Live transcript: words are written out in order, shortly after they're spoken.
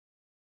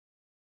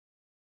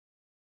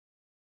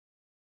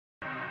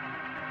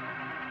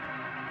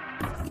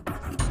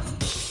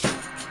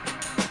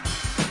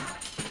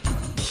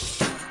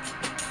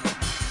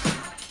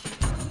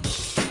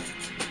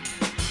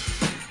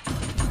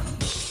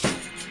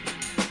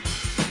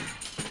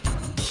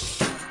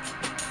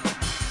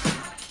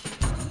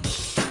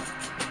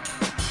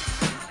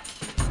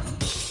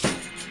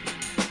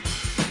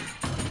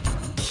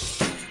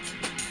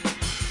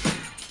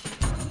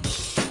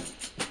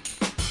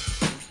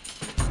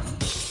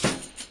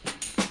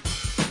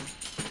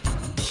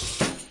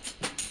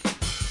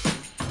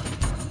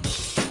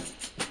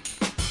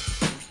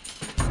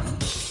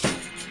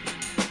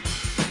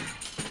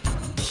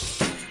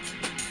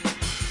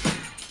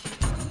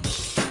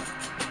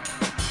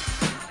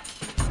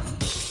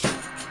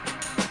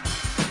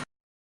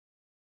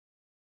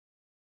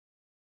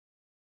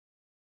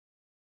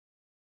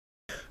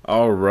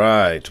All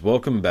right,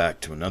 welcome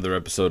back to another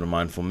episode of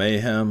Mindful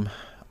Mayhem.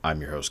 I'm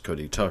your host,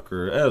 Cody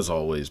Tucker. As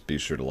always, be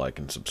sure to like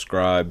and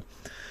subscribe.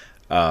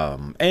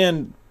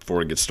 And before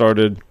we get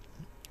started,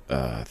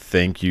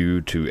 thank you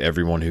to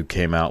everyone who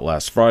came out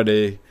last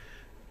Friday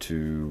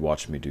to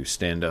watch me do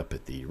stand-up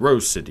at the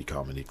Rose City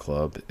Comedy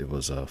Club. It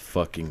was a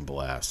fucking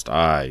blast.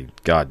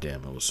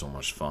 Goddamn, it was so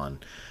much fun.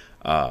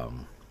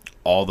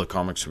 All the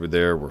comics who were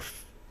there were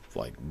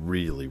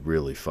really,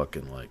 really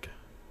fucking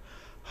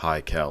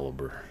high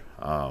caliber.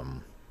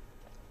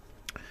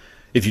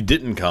 If you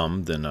didn't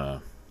come, then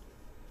go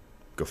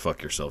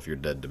fuck yourself. You're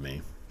dead to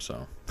me.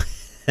 So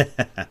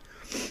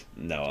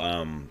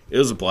no, it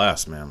was a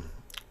blast, man.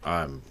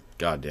 I'm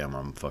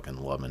fucking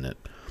loving it.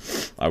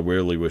 I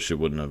really wish it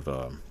wouldn't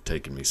have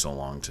taken me so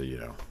long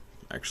to,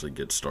 actually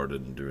get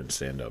started and doing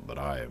stand-up, but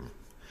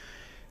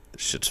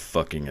this shit's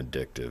fucking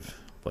addictive.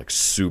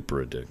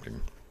 Super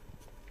addicting.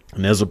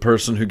 And as a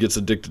person who gets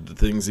addicted to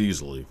things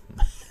easily,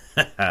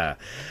 I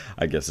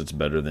guess it's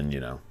better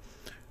than,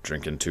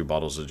 drinking 2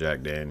 bottles of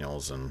Jack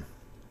Daniels and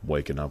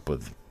waking up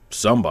with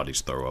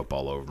somebody's throw up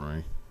all over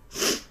me.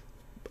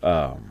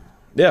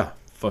 Yeah,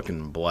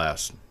 fucking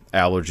blast.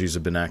 Allergies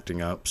have been acting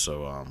up,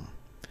 so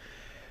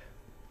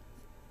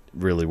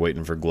really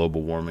waiting for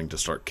global warming to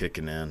start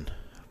kicking in.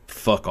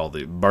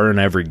 Burn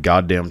every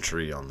goddamn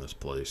tree on this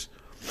place.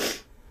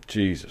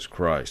 Jesus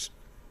Christ.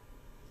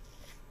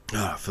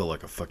 I feel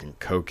like a fucking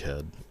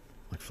cokehead.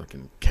 Like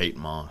fucking Kate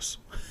Moss.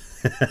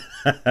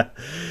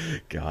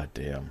 God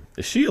damn.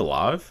 Is she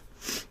alive?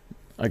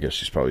 I guess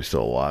she's probably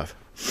still alive.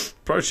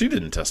 Probably she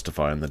didn't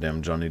testify in the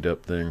damn Johnny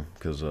Depp thing,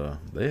 because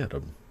they had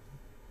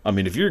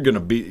if you're gonna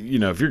beat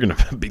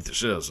the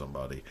shit out of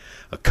somebody,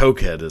 a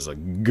cokehead is a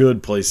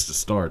good place to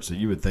start. So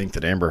you would think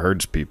that Amber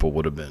Heard's people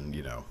would have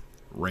been,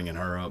 ringing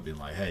her up, being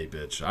like, "Hey,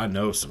 bitch, I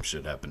know some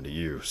shit happened to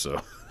you."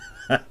 So,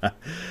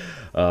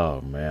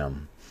 oh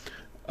man.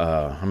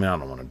 I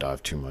don't want to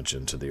dive too much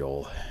into the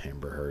old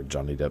Amber Heard,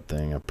 Johnny Depp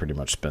thing. I pretty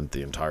much spent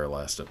the entire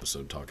last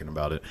episode talking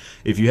about it.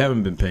 If you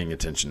haven't been paying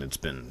attention, it's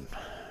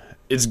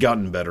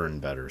gotten better and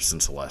better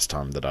since the last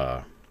time that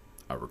I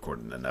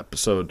recorded an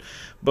episode.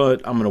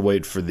 But I'm going to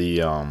wait for the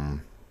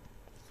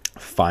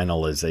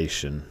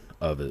finalization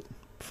of it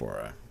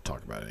before I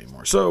talk about it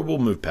anymore. So we'll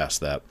move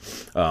past that.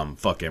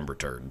 Fuck Amber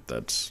Turd.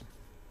 That's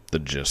the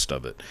gist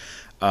of it.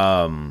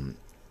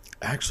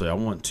 Actually, I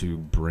want to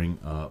bring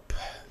up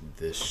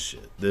this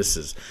shit.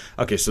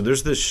 So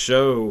there's this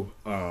show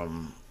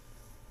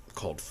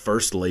called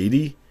First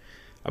Lady.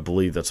 I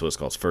believe that's what it's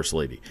called, First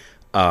Lady.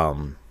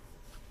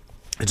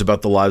 It's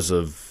about the lives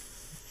of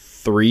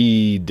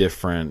 3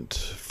 different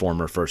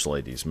former First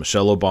Ladies.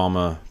 Michelle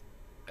Obama,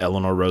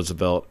 Eleanor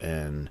Roosevelt,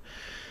 and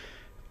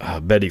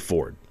Betty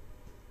Ford.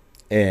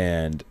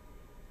 And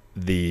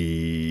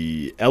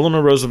the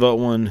Eleanor Roosevelt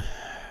one,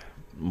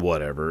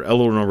 whatever.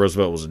 Eleanor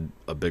Roosevelt was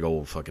a big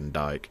old fucking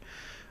dyke.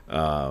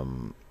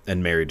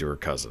 And married to her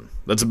cousin.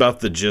 That's about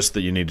the gist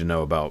that you need to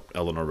know about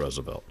Eleanor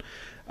Roosevelt.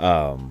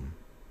 But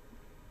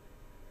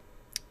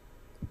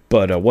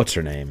what's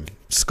her name?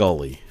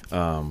 Scully.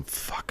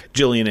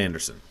 Gillian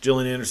Anderson.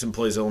 Gillian Anderson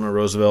plays Eleanor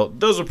Roosevelt.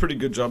 Does a pretty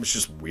good job. It's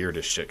just weird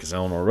as shit, because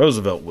Eleanor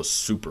Roosevelt was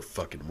super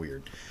fucking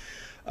weird.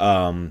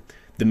 Then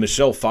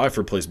Michelle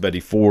Pfeiffer plays Betty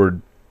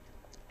Ford.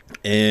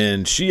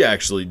 And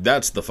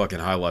that's the fucking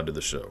highlight of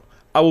the show.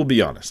 I will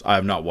be honest. I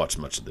have not watched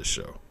much of this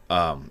show.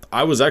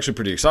 I was actually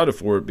pretty excited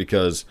for it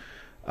because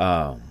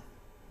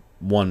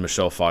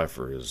Michelle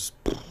Pfeiffer is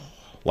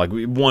the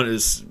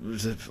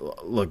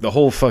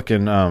whole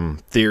fucking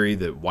theory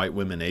that white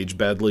women age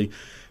badly,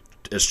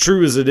 as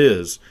true as it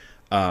is,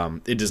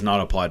 it does not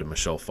apply to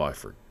Michelle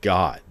Pfeiffer.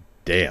 God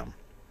damn.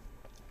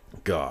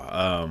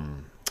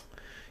 God.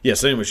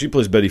 So anyway, she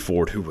plays Betty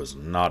Ford, who was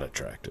not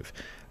attractive.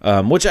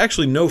 Which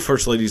actually no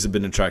first ladies have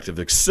been attractive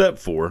except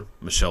for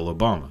Michelle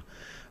Obama.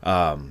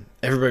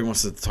 Everybody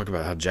wants to talk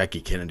about how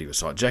Jackie Kennedy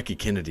was hot. Jackie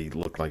Kennedy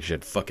looked like she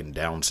had fucking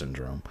Down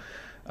syndrome.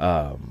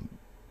 I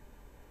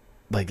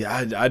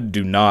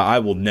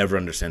will never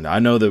understand that. I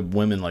know that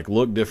women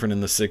look different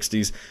in the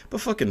 60s,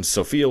 but fucking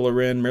Sophia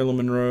Loren, Marilyn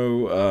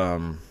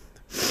Monroe,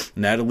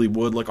 Natalie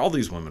Wood, all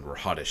these women were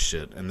hot as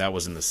shit, and that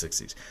was in the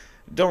 60s.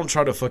 Don't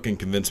try to fucking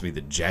convince me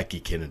that Jackie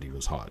Kennedy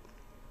was hot.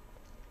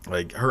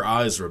 Her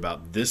eyes were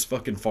about this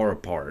fucking far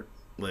apart.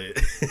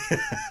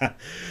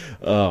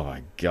 Oh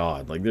my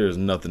god, there's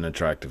nothing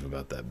attractive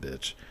about that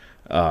bitch.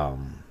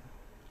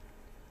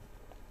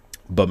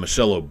 But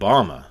Michelle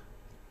Obama,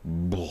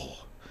 and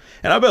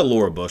I bet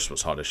Laura Bush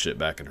was hot as shit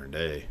back in her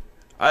day.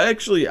 I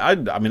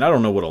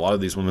don't know what a lot of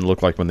these women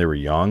looked like when they were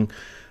young.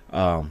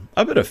 I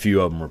bet a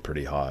few of them were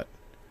pretty hot.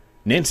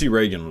 Nancy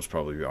Reagan was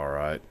probably all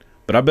right,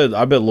 but I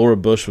bet Laura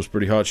Bush was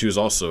pretty hot. She was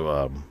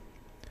also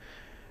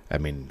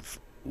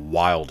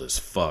wild as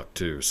fuck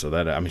too, so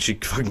that she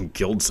fucking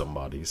killed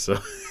somebody, so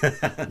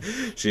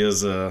she has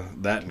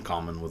that in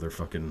common with her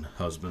fucking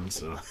husband.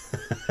 So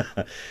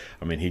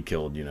he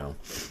killed,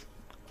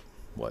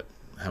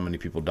 how many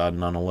people died in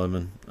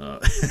 9/11?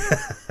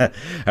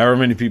 However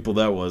many people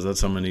that was,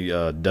 that's how many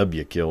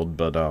W killed.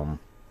 But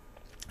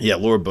yeah,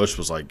 Laura Bush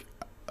was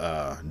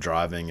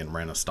driving and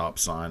ran a stop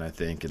sign, I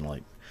think, and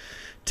like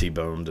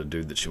T-boned a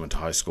dude that she went to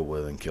high school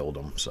with and killed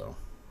him. So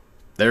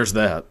there's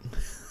that.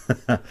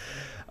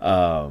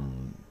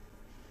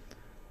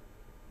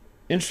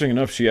 Interesting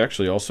enough, she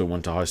actually also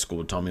went to high school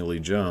with Tommy Lee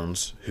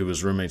Jones, who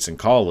was roommates in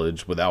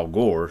college with Al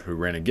Gore, who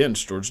ran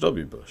against George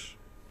W. Bush.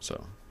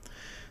 So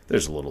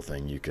there's a little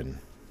thing you can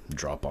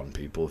drop on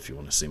people if you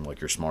want to seem like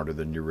you're smarter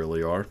than you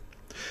really are,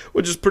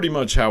 which is pretty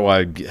much how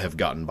I have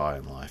gotten by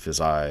in life.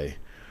 Is I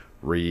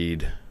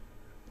read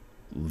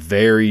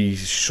very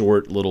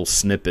short little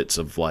snippets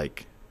of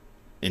like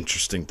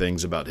interesting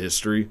things about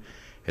history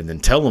and then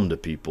tell them to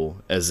people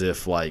as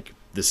if like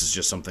this is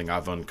just something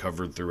I've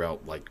uncovered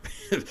throughout like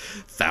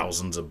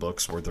thousands of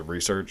books worth of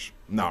research.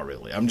 Not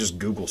really. I'm just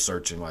Google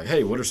searching like,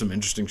 hey, what are some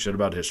interesting shit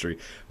about history?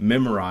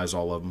 Memorize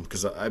all of them,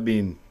 because I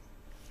mean,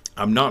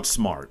 I'm not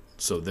smart,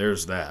 so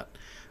there's that.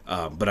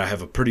 But I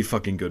have a pretty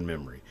fucking good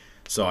memory.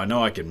 So I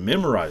know I can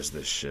memorize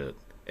this shit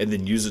and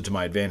then use it to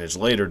my advantage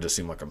later to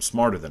seem like I'm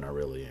smarter than I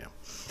really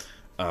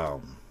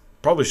am.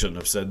 Probably shouldn't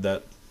have said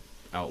that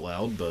out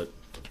loud, but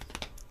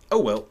oh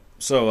well.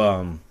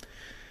 So,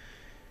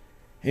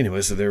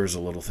 anyway, so there was a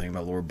little thing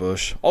about Laura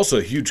Bush. Also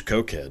a huge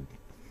cokehead.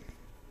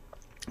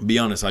 Be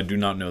honest, I do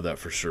not know that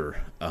for sure.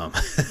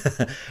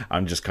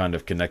 I'm just kind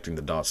of connecting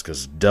the dots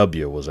because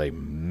W was a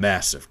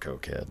massive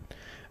cokehead.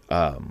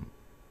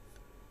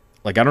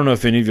 Like, I don't know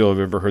if any of you have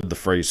ever heard the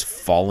phrase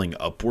falling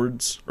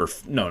upwards. Or,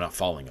 no, not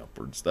falling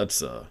upwards. That's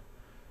the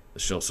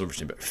Shel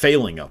Silverstein, but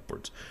failing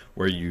upwards.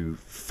 Where you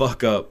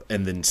fuck up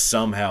and then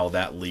somehow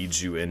that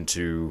leads you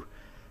into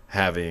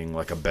having,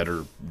 like, a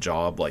better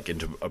job, like,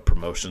 into a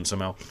promotion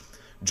somehow.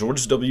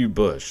 George W.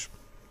 Bush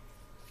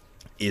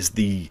is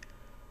the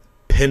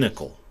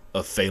pinnacle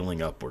of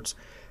failing upwards.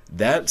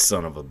 That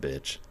son of a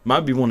bitch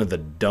might be one of the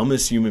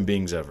dumbest human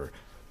beings ever.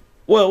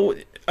 Well,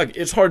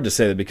 it's hard to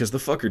say that because the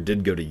fucker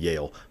did go to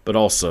Yale, but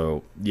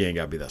also you ain't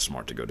got to be that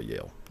smart to go to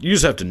Yale. You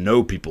just have to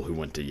know people who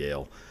went to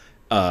Yale.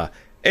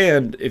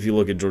 And if you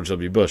look at George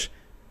W. Bush,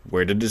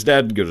 where did his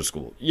dad go to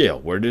school? Yale.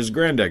 Where did his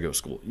granddad go to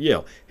school?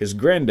 Yale. His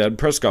granddad,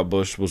 Prescott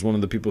Bush, was one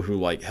of the people who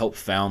like helped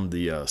found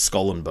the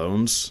Skull and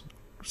Bones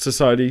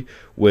Society,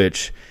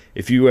 which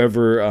if you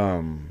ever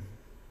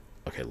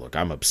okay, look,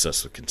 I'm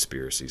obsessed with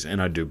conspiracies,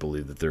 and I do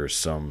believe that there is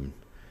some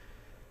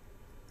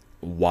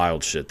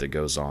wild shit that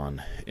goes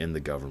on in the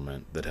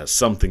government that has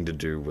something to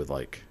do with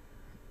like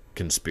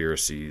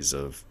conspiracies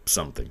of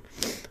something,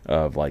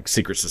 of like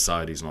secret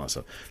societies and all that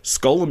stuff.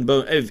 Skull and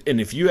Bone, and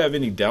if you have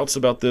any doubts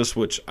about this,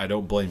 which I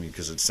don't blame you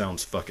because it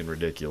sounds fucking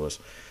ridiculous,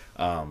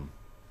 and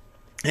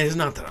it's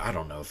not that I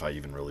don't know if I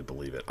even really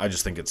believe it. I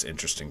just think it's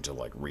interesting to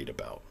like read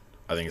about.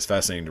 I think it's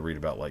fascinating to read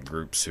about like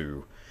groups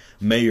who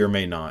may or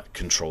may not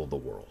control the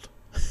world.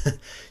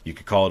 You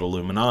could call it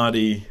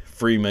Illuminati,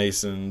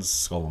 Freemasons,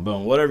 Skull and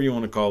Bone, whatever you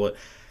want to call it.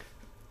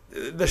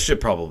 This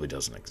shit probably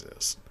doesn't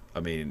exist.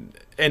 I mean,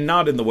 and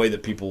not in the way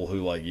that people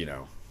who like, you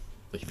know,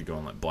 like if you go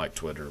on like Black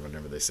Twitter,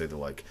 whenever they say they're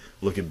like,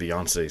 look at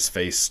Beyonce's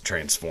face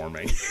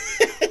transforming.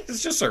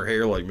 It's just her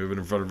hair like moving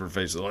in front of her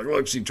face. They're like,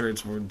 look, she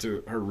transformed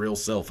into her real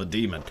self, a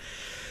demon.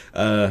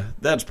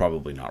 That's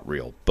probably not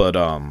real. But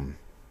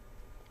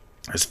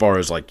as far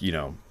as like, you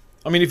know,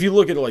 I mean, if you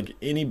look at like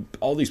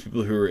all these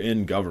people who are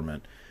in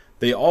government,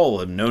 they all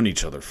have known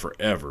each other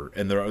forever,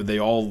 and they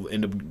all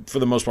end up, for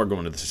the most part,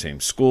 going to the same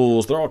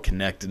schools. They're all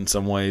connected in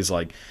some ways.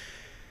 Like,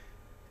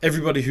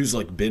 everybody who's,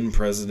 like, been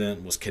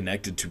president was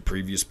connected to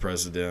previous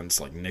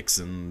presidents, like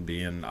Nixon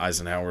being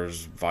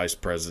Eisenhower's vice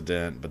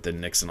president, but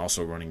then Nixon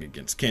also running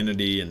against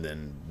Kennedy, and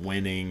then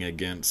winning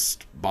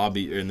against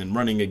Bobby, and then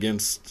running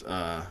against,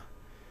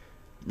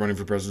 running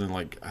for president,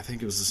 like, I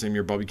think it was the same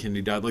year Bobby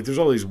Kennedy died. Like, there's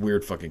all these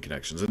weird fucking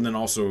connections. And then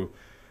also,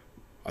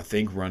 I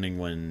think running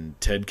when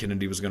Ted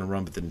Kennedy was going to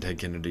run, but then Ted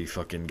Kennedy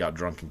fucking got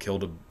drunk and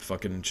killed a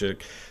fucking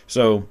chick.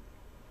 So,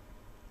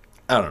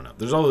 I don't know.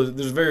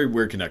 There's very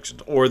weird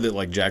connections. Or that,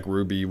 like, Jack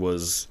Ruby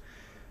was,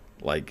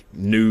 like,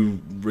 knew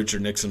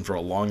Richard Nixon for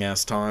a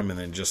long-ass time, and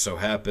then just so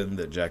happened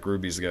that Jack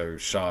Ruby's the guy who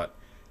shot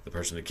the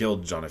person that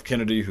killed John F.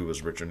 Kennedy, who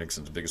was Richard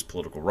Nixon's biggest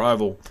political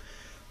rival.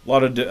 A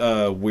lot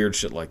of weird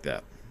shit like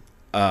that.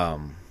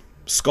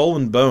 Skull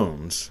and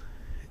Bones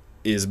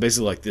is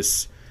basically like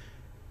this,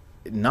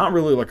 not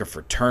really like a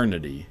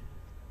fraternity,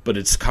 but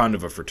it's kind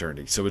of a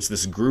fraternity. So it's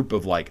this group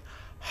of like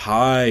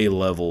high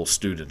level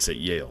students at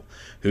Yale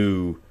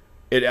who,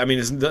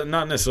 it's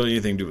not necessarily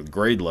anything to do with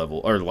grade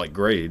level or like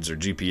grades or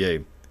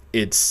GPA.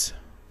 It's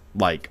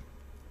like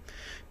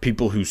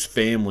people whose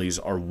families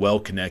are well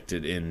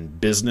connected in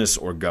business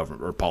or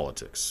government or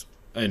politics.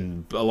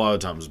 And a lot of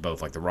times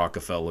both, like the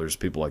Rockefellers,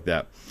 people like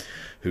that,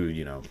 who,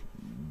 you know,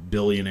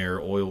 billionaire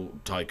oil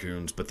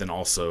tycoons, but then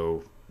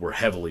also were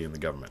heavily in the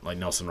government, like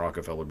Nelson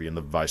Rockefeller being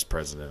the vice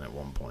president at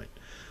one point,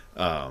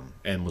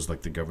 and was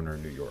like the governor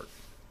of New York,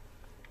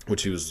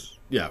 which he was,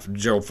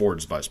 Gerald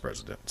Ford's vice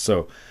president.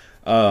 So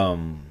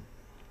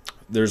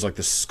there's like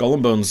the Skull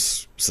and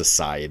Bones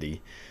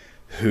Society,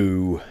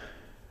 who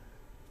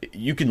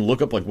you can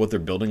look up like what their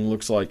building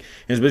looks like.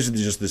 And it's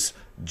basically just this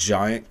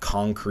giant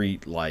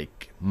concrete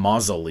like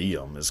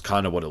mausoleum is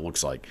kind of what it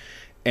looks like.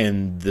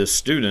 And the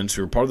students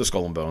who are part of the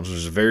Skull and Bones, which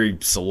is a very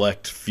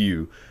select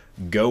few,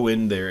 go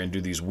in there and do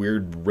these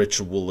weird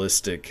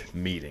ritualistic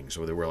meetings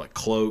where they wear like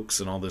cloaks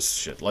and all this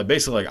shit. Like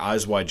basically like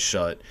Eyes Wide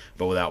Shut,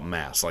 but without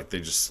masks. Like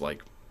they just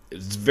like,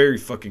 it's very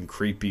fucking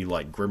creepy,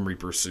 like Grim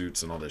Reaper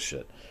suits and all this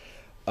shit.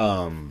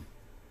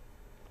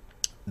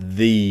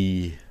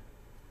 The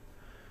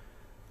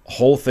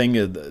whole thing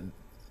of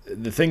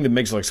the thing that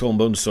makes like Skull and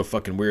Bones so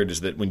fucking weird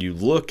is that when you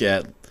look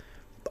at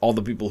all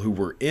the people who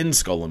were in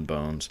Skull and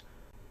Bones,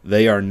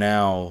 they are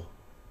now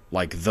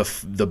like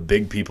the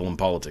big people in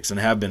politics and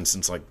have been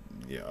since like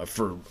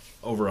for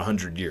over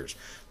 100 years.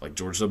 Like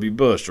George W.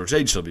 Bush, George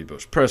H.W.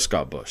 Bush,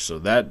 Prescott Bush. So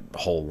that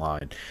whole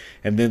line,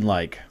 and then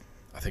like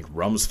I think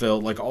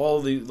Rumsfeld, like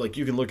all the like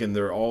you can look and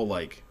they're all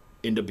like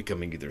end up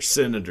becoming either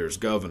senators,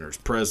 governors,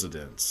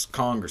 presidents,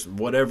 congressmen,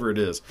 whatever it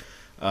is,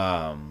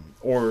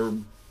 or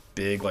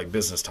big like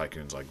business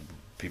tycoons like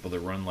people that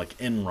run like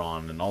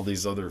Enron and all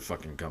these other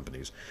fucking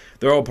companies.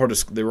 They were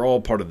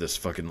all part of this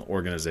fucking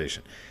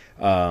organization.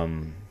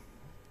 And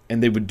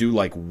they would do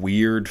like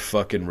weird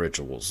fucking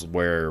rituals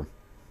where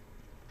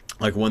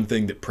like one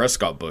thing that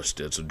Prescott Bush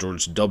did, so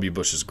George W.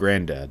 Bush's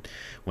granddad,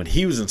 when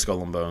he was in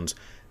Skull and Bones,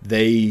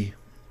 they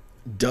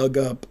dug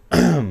up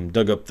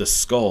the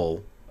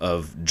skull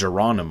of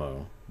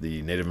Geronimo,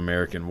 the Native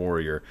American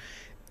warrior,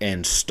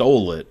 and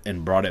stole it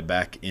and brought it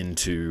back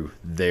into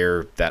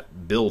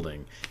that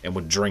building and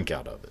would drink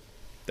out of it.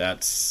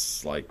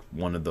 That's like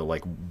one of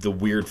the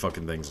weird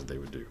fucking things that they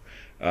would do.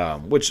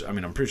 Which, I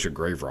mean, I'm pretty sure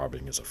grave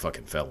robbing is a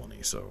fucking felony,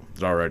 so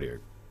it's already a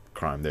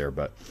crime there.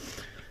 But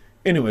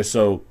anyway,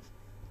 so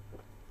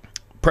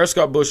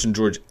Prescott Bush and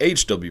George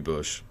H.W.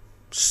 Bush,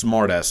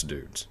 smart-ass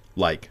dudes.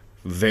 Like,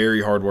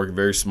 very hardworking,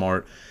 very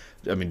smart.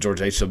 I mean,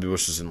 George H.W.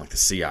 Bush was in, like, the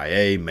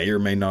CIA, may or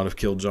may not have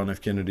killed John F.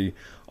 Kennedy.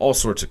 All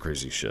sorts of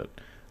crazy shit.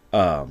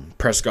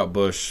 Prescott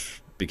Bush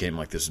became,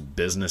 like, this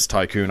business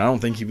tycoon. I don't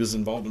think he was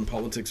involved in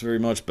politics very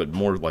much, but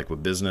more, like,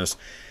 with business.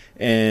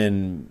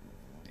 And,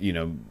 you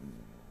know,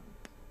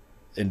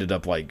 ended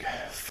up, like,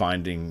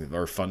 finding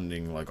or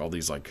funding, like, all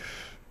these, like,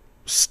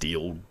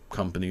 steel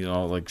companies and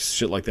all, like,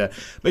 shit like that.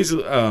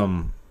 Basically,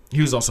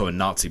 he was also a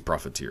Nazi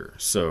profiteer.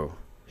 So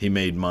he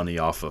made money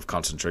off of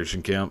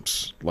concentration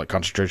camps, like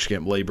concentration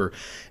camp labor,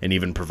 and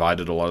even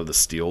provided a lot of the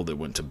steel that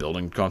went to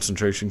building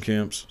concentration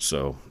camps.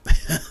 So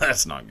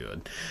that's not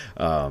good.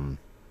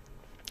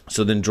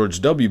 So then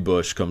George W.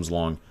 Bush comes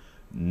along,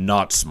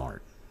 not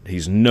smart.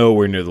 He's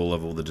nowhere near the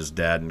level that his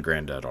dad and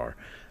granddad are.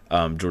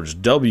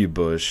 George W.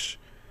 Bush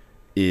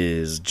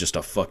is just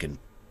a fucking,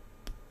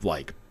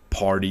 like,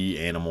 party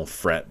animal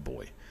frat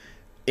boy.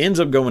 Ends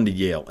up going to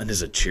Yale and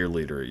is a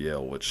cheerleader at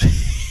Yale, which...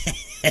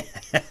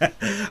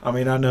 I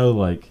mean, I know,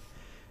 like,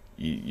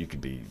 you could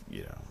be,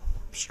 you know,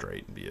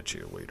 straight and be a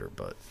cheerleader,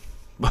 but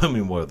I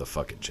mean, what are the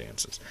fucking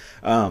chances?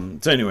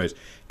 So anyways,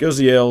 goes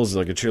to Yale, is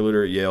like a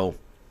cheerleader at Yale,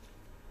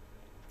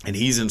 and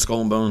he's in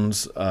Skull and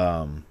Bones,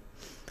 and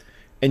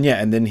yeah,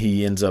 and then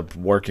he ends up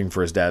working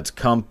for his dad's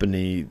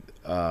company,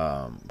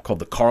 called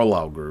the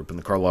Carlyle Group, and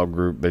the Carlyle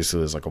Group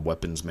basically is like a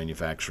weapons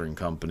manufacturing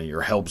company,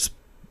 or helps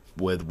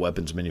with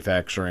weapons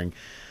manufacturing.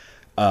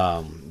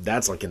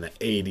 That's like in the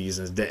 80s,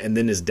 and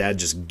then his dad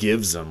just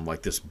gives him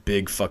like this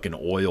big fucking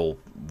oil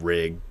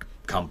rig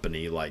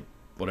company, like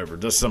whatever,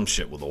 does some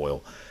shit with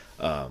oil,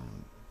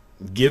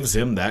 gives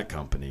him that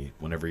company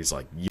whenever he's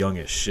like young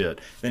as shit.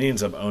 Then he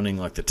ends up owning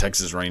like the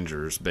Texas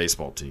Rangers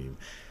baseball team,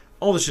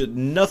 all this shit.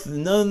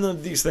 None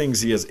of these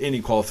things he has any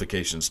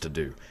qualifications to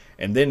do,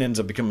 and then ends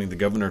up becoming the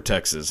governor of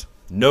Texas.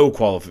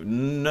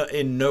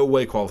 In no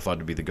way qualified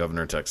to be the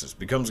governor of Texas.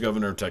 Becomes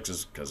governor of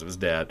Texas because of his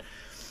dad.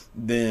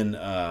 Then,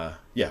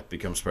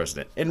 becomes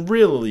president. And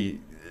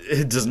really,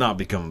 it does not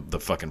become the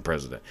fucking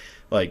president.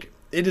 Like,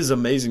 it is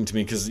amazing to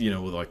me because, you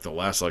know, with, like, the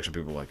last election,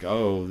 people were like,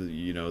 oh,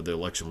 you know, the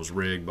election was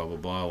rigged, blah, blah,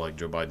 blah. Like,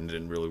 Joe Biden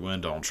didn't really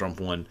win. Donald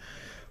Trump won.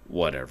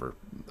 Whatever.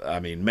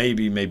 I mean,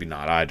 maybe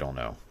not. I don't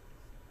know.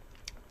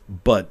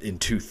 But in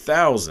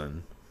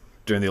 2000,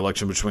 during the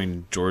election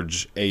between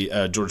George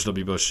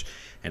W. Bush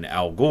and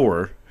Al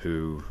Gore,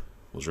 who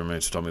was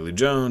roommates with Tommy Lee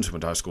Jones, who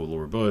went to high school with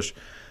Laura Bush,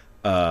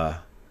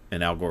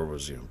 and Al Gore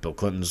was, you know, Bill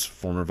Clinton's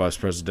former vice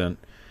president.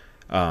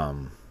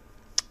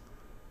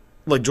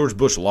 Like, George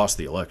Bush lost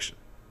the election.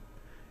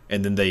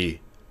 And then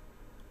they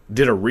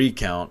did a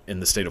recount in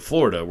the state of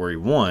Florida where he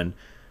won.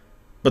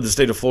 But the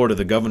state of Florida,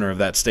 the governor of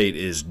that state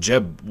is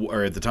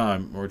or at the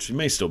time, or he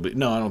may still be,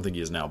 no, I don't think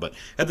he is now, but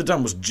at the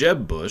time was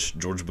Jeb Bush,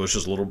 George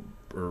Bush's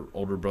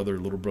older brother,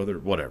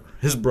 whatever,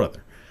 his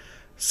brother.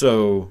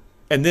 So,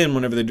 and then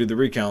whenever they do the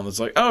recount, it's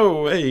like,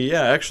 oh, hey,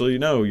 yeah, actually,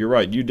 no, you're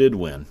right, you did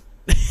win.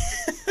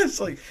 It's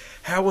like,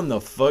 how in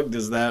the fuck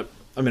does that...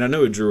 I mean, I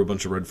know it drew a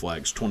bunch of red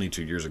flags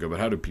 22 years ago, but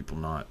how do people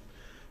not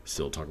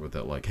still talk about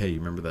that? Like, hey, you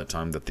remember that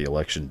time that the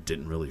election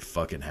didn't really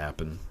fucking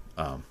happen?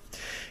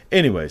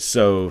 Anyway,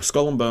 so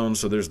Skull and Bones,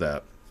 so there's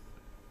that.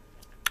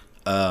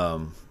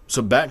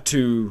 So back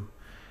to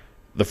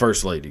the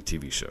First Lady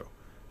TV show.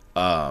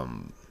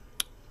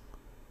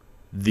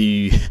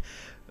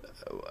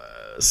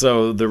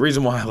 So the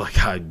reason why, like,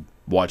 I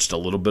watched a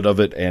little bit of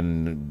it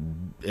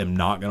and am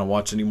not going to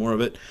watch any more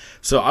of it.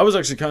 So I was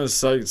actually kind of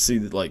excited to see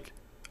that, like,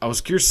 I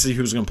was curious to see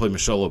who's going to play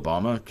Michelle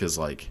Obama, because,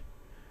 like,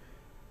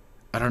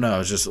 I don't know.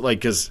 It's just, like,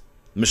 because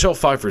Michelle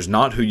Pfeiffer is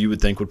not who you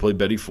would think would play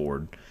Betty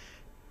Ford,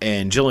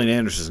 and Gillian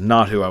Anderson is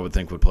not who I would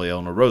think would play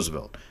Eleanor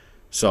Roosevelt.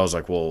 So I was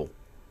like, well,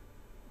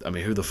 I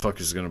mean, who the fuck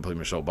is going to play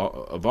Michelle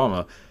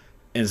Obama?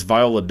 And it's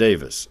Viola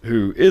Davis,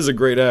 who is a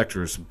great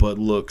actress, but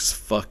looks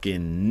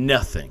fucking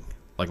nothing.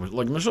 Like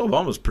Michelle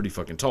Obama's pretty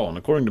fucking tall, and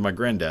according to my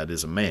granddad,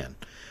 is a man.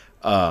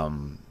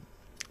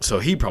 So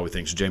he probably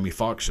thinks Jamie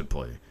Foxx should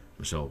play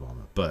Michelle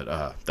Obama,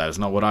 but that is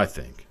not what I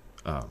think.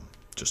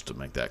 Just to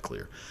make that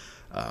clear.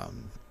 I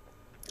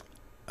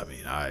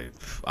mean, I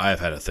have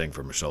had a thing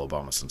for Michelle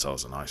Obama since I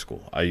was in high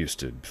school. I used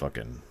to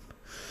fucking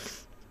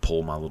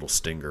pull my little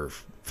stinger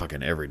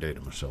fucking every day to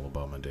Michelle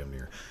Obama, damn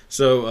near.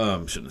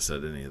 So, shouldn't have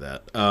said any of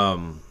that.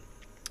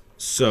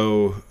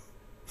 So,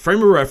 frame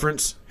of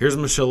reference, here's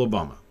Michelle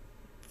Obama.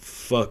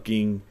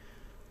 Fucking,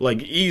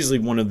 like, easily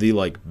one of the,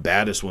 like,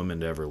 baddest women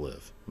to ever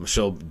live.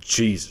 Michelle,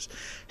 Jesus.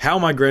 How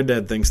my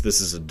granddad thinks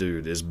this is a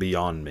dude is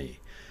beyond me.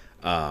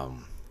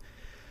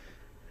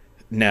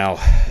 Now,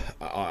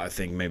 I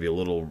think maybe a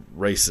little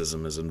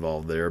racism is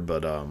involved there,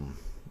 but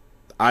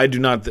I do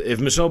not.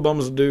 If Michelle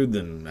Obama's a dude,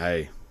 then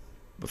hey,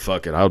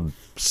 fuck it, I'll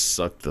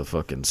suck the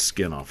fucking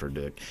skin off her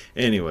dick.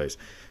 Anyways,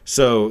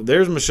 so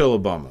there's Michelle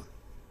Obama.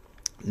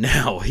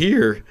 Now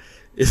here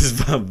is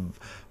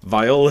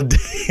Viola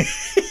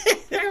Davis.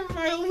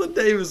 Viola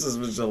Davis is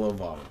Michelle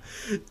Obama.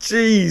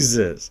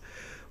 Jesus,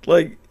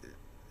 like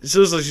it's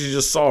just like she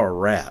just saw a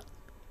rat.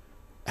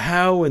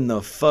 How in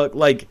the fuck,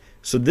 like?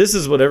 So this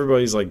is what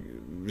everybody's like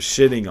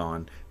shitting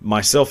on,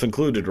 myself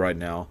included right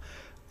now,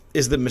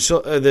 is that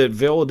that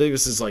Viola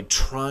Davis is like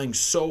trying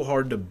so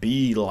hard to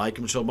be like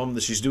Michelle Obama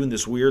that she's doing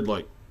this weird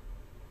like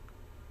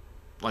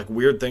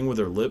weird thing with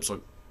her lips,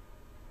 like.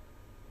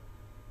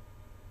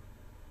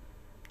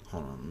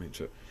 Hold on, let me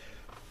check.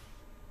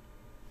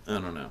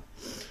 I don't know.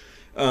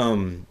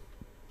 And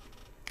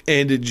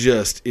it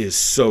just is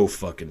so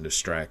fucking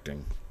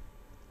distracting.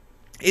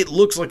 It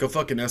looks like a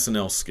fucking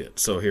SNL skit.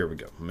 So here we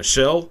go.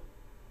 Michelle.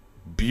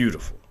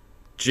 Beautiful.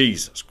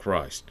 Jesus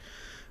Christ.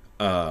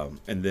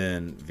 And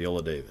then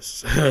Viola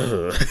Davis.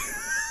 I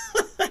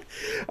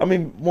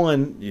mean,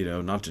 one, you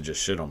know, not to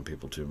just shit on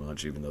people too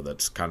much, even though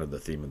that's kind of the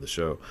theme of the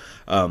show.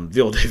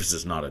 Viola Davis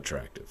is not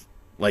attractive.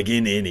 Like,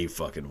 in any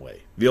fucking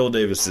way. Viola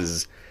Davis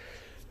has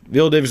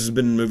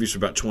been in movies for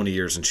about 20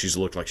 years, and she's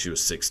looked like she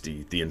was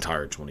 60 the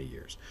entire 20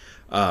 years.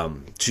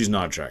 She's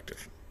not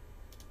attractive.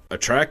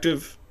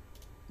 Attractive?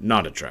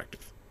 Not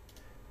attractive.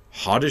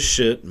 Hot as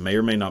shit, may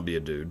or may not be a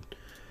dude.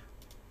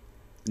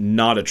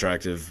 Not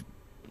attractive,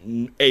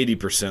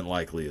 80%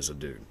 likely is a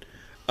dude.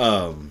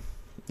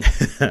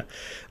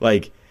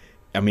 Like,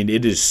 I mean,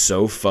 it is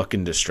so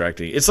fucking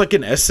distracting. It's like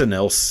an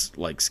SNL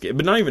like skit,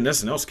 but not even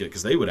SNL skit,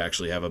 because they would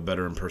actually have a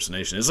better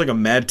impersonation. It's like a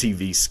Mad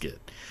TV skit.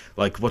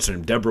 Like, what's her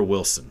name? Deborah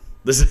Wilson.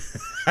 This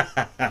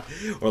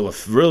or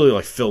really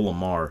like Phil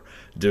Lamar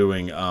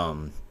doing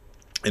an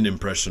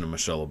impression of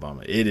Michelle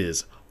Obama. It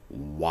is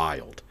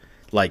wild.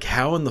 Like,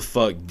 how in the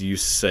fuck do you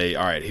say,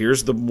 all right,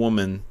 here's the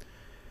woman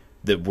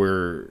that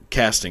we're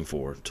casting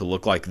for to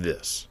look like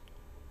this?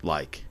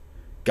 Like,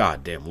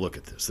 goddamn, look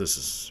at this. This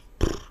is...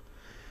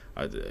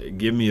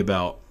 give me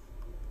about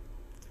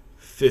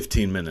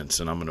 15 minutes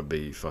and I'm going to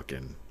be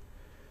fucking...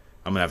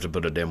 I'm going to have to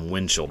put a damn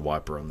windshield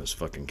wiper on this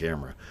fucking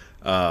camera.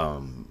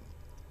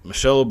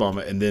 Michelle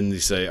Obama, and then you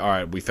say, all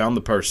right, we found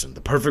the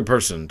perfect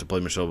person to play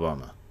Michelle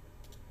Obama.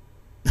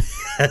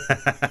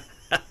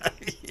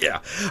 Yeah,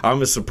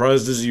 I'm as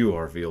surprised as you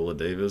are, Viola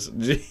Davis.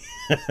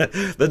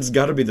 That's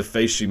got to be the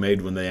face she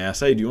made when they asked,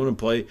 hey, do you want to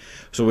play?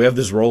 So we have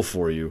this role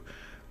for you.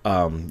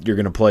 You're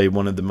going to play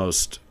one of the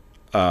most...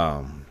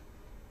 you're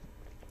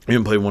going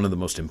to play one of the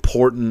most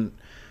important,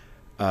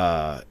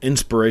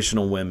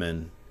 inspirational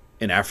women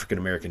in African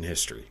American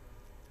history.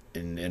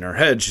 In her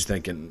head, she's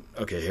thinking,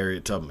 okay,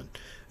 Harriet Tubman.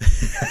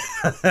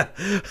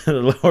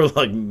 Or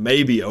like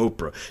maybe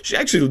Oprah. She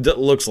actually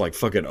looks like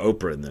fucking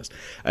Oprah in this.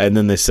 And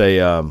then they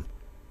say,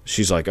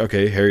 she's like,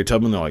 okay, Harriet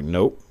Tubman. They're like,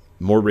 nope,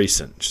 more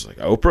recent. She's like,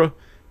 Oprah?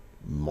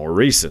 More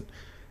recent.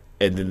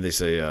 And then they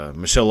say,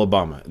 Michelle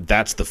Obama.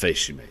 That's the face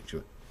she made.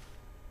 She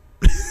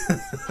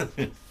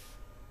went,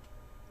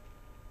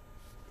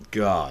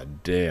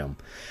 God damn.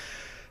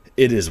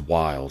 It is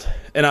wild.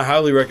 And I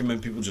highly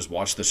recommend people just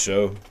watch the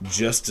show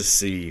just to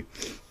see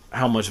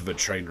how much of a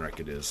train wreck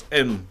it is.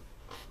 And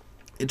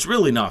it's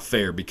really not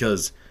fair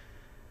because,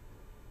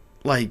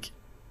 like,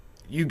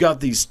 you got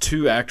these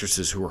two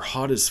actresses who are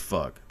hot as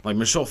fuck. Like,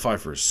 Michelle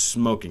Pfeiffer is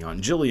smoking hot.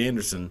 And Gillian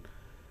Anderson,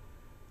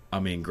 I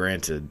mean,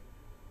 granted,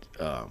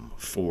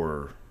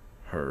 for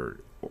her,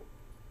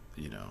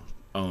 you know,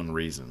 own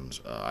reasons,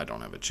 I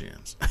don't have a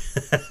chance.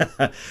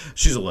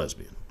 She's a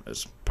lesbian.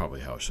 That's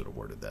probably how I should have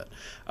worded that.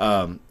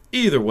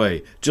 Either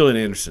way, Gillian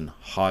Anderson,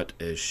 hot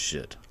as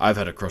shit. I've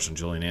had a crush on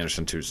Gillian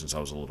Anderson, too, since I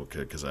was a little kid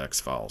because of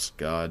X-Files.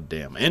 God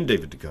damn. And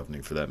David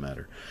Duchovny, for that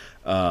matter.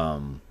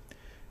 And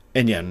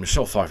yeah,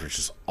 Michelle Pfeiffer's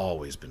just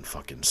always been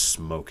fucking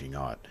smoking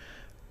hot.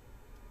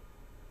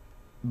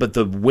 But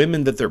the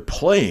women that they're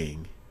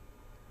playing,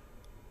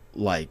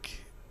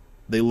 like,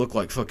 they look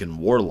like fucking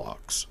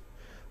warlocks.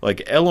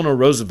 Like, Eleanor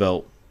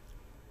Roosevelt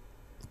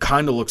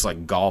kind of looks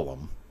like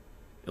Gollum,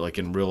 like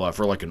in real life,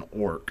 or like an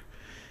orc.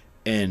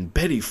 And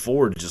Betty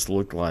Ford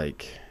looked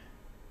like,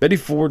 I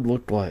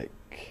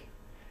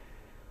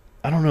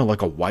don't know,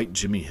 like a white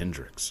Jimi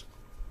Hendrix.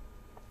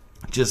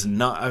 Just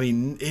not, I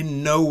mean,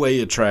 in no way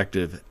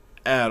attractive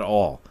at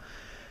all.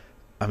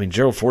 I mean,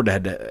 Gerald Ford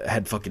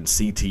had fucking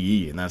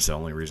CTE, and that's the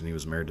only reason he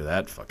was married to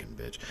that fucking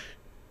bitch.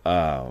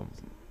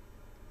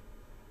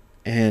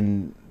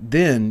 And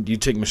then you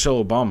take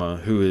Michelle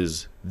Obama, who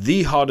is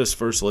the hottest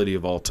first lady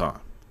of all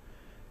time,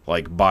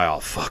 like by a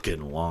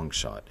fucking long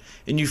shot,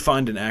 and you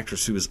find an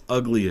actress who is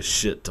ugly as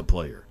shit to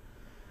play her.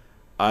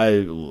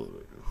 I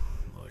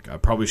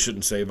probably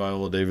shouldn't say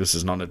Viola Davis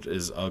is not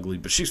as ugly,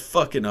 but she's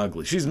fucking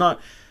ugly. She's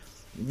not.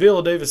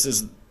 Viola Davis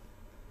is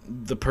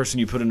the person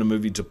you put in a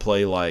movie to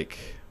play like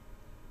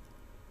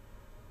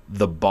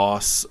the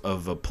boss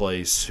of a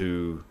place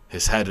who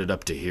has had it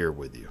up to here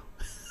with you.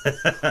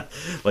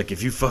 Like,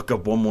 if you fuck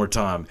up one more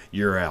time,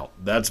 you're out.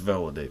 That's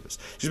Viola Davis.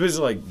 She's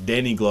basically like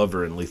Danny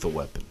Glover in Lethal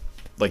Weapon.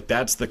 Like,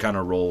 that's the kind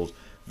of roles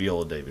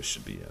Viola Davis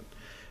should be in.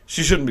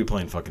 She shouldn't be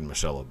playing fucking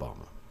Michelle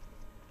Obama.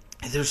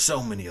 And there's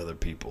so many other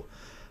people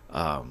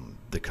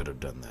that could have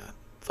done that.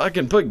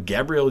 Fucking put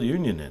Gabrielle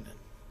Union in it.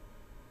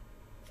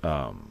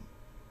 I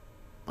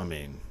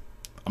mean,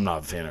 I'm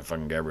not a fan of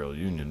fucking Gabrielle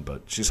Union,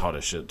 but she's hot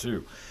as shit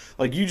too.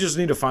 Like, you just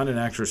need to find an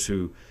actress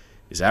who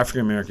is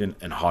African American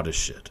and hot as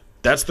shit.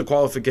 That's the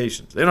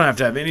qualifications. They don't have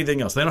to have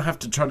anything else. They don't have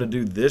to try to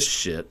do this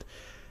shit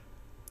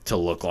to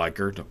look like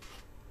her.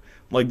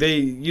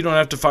 You don't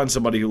have to find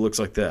somebody who looks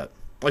like that.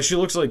 Like, she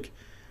looks like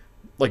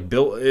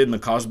Bill in the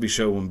Cosby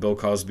Show, when Bill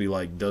Cosby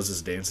like does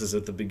his dances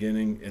at the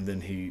beginning, and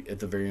then he at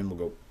the very end will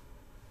go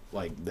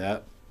like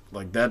that.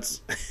 Like,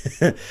 that's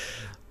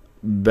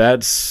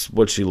that's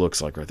what she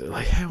looks like right there.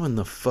 Like, how in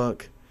the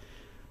fuck?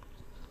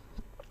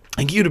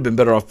 I think you'd have been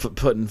better off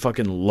putting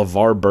fucking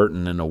LeVar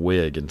Burton in a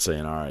wig and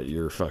saying, all right,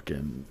 you're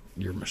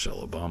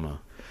Michelle Obama.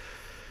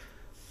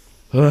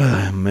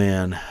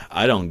 Man,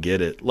 I don't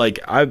get it. Like,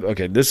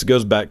 this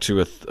goes back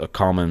to a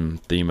common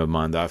theme of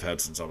mine that I've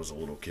had since I was a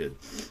little kid.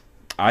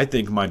 I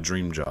think my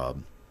dream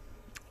job,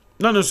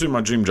 not necessarily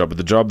my dream job, but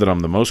the job that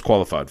I'm the most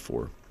qualified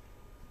for,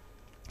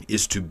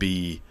 is to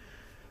be,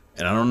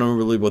 and I don't know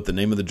really what the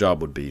name of the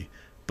job would be,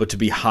 but to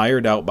be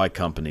hired out by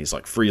companies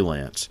like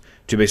freelance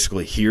to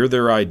basically hear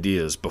their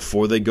ideas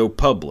before they go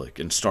public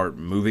and start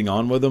moving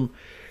on with them,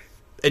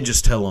 and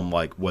just tell them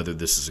like whether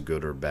this is a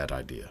good or a bad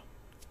idea.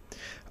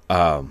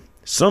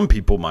 Some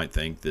people might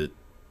think that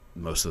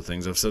most of the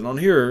things I've said on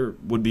here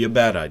would be a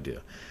bad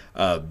idea.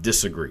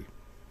 Disagree.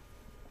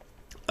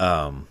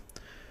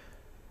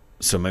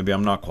 So maybe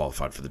I'm not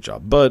qualified for the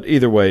job. But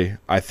either way,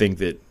 I think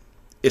that,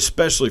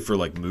 especially for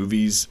like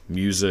movies,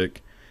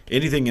 music,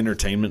 anything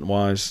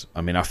entertainment-wise,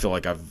 I mean, I feel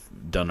like I've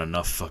done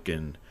enough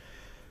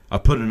I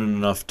put in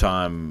enough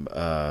time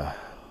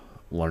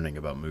learning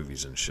about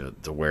movies and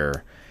shit to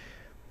where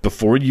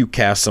before you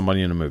cast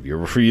somebody in a movie, or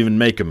before you even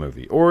make a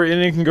movie,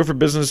 and it can go for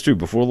business too,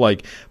 before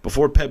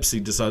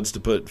Pepsi decides to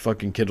put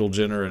fucking Kendall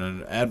Jenner in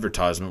an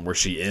advertisement where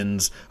she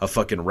ends a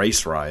fucking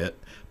race riot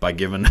by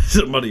giving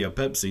somebody a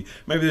Pepsi,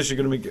 maybe they're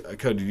going to make,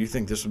 Cody, do you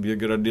think this would be a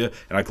good idea?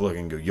 And I can look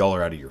and go, y'all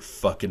are out of your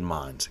fucking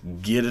minds.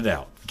 Get it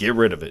out. Get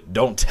rid of it.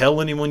 Don't tell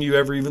anyone you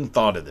ever even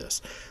thought of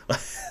this.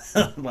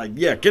 Like,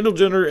 yeah, Kendall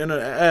Jenner in an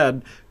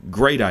ad,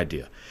 great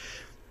idea.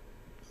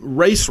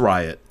 Race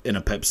riot in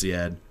a Pepsi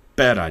ad,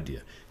 bad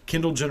idea.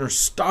 Kendall Jenner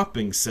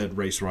stopping said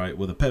race riot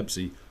with a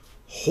Pepsi,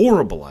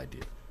 horrible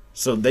idea.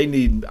 So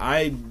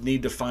I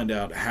need to find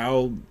out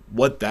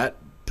what that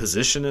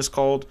position is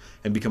called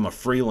and become a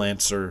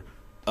freelancer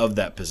of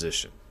that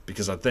position,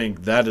 because I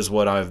think that is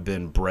what I've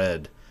been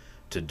bred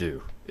to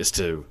do, is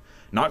to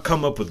not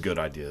come up with good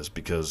ideas,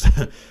 because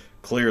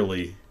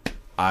clearly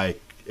I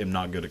am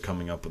not good at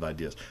coming up with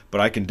ideas, but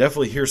I can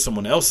definitely hear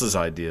someone else's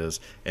ideas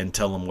and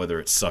tell them whether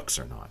it sucks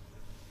or not.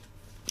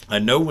 I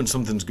know when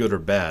something's good or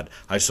bad.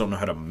 I just don't know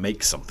how to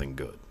make something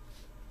good.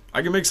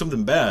 I can make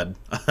something bad,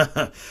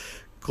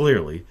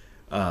 clearly.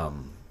 I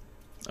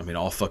mean,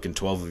 all fucking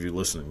 12 of you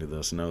listening to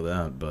this know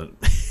that, but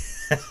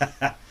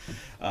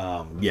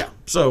yeah.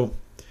 So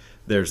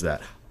there's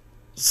that.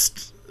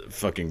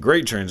 Fucking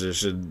great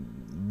transition.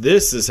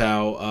 This is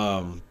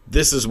how.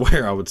 This is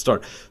where I would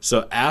start.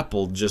 So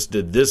Apple just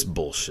did this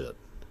bullshit.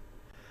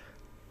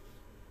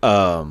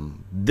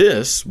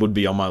 This would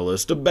be on my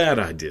list of bad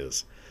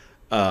ideas.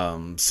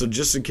 So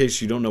just in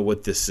case you don't know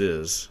what this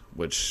is,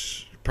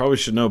 which you probably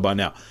should know by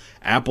now,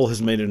 Apple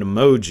has made an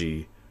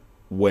emoji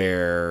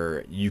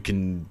where you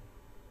can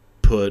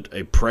put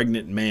a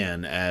pregnant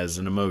man as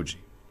an emoji.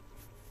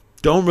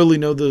 Don't really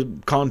know the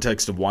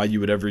context of why you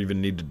would ever even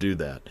need to do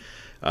that.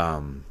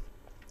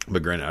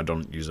 But granted, I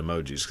don't use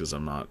emojis because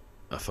I'm not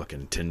a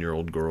fucking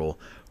 10-year-old girl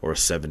or a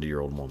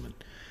 70-year-old woman.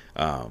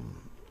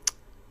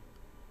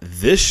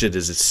 This shit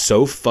is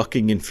so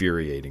fucking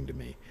infuriating to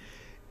me.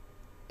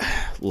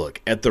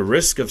 Look, at the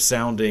risk of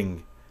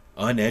sounding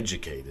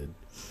uneducated,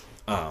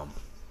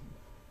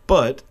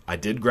 But I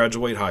did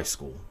graduate high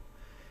school,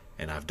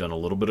 and I've done a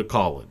little bit of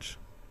college.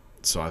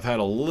 So I've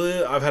had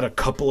a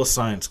couple of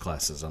science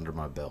classes under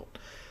my belt,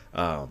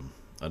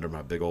 under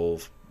my big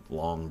old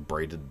long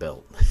braided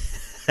belt,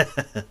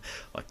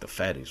 like the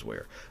fatties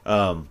wear.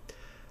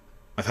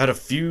 I've had a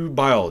few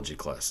biology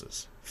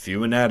classes,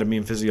 few anatomy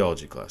and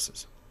physiology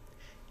classes.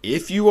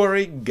 If you are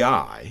a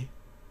guy,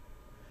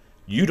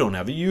 you don't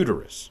have a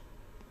uterus.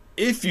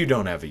 If you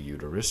don't have a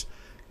uterus,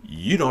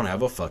 you don't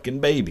have a fucking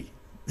baby.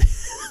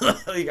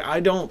 Like,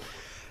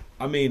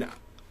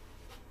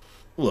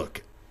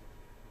 look,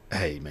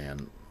 hey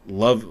man,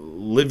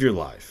 live your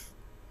life.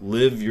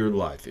 Live your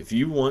life. If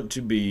you want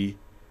to be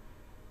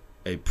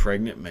a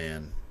pregnant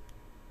man,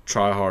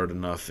 try hard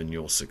enough and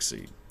you'll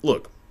succeed.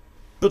 Look,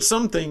 but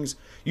some things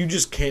you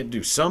just can't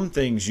do. Some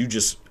things you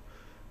just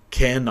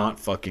cannot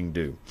fucking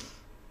do.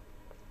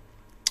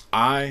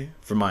 I,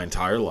 for my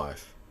entire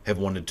life, have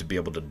wanted to be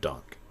able to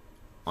dunk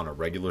on a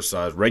regular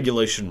size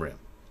regulation rim.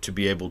 To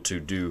be able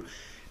to do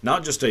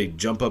not just a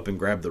jump up and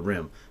grab the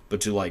rim, but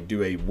to like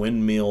do a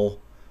windmill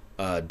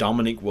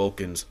Dominique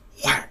Wilkins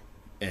whack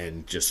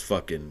and just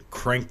fucking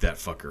crank that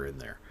fucker in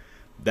there.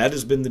 That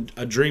has been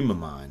a dream of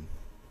mine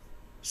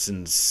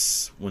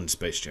since when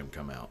Space Jam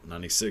come out,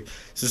 96.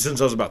 So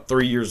since I was about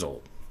 3 years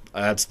old.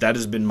 That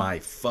has been my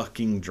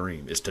fucking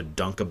dream, is to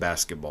dunk a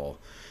basketball.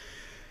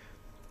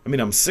 I mean,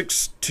 I'm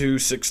 6'2",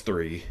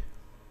 6'3",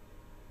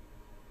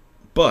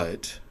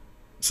 but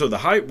so the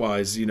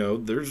height-wise, you know,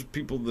 there's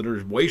people that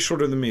are way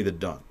shorter than me that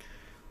dunk.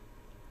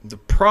 The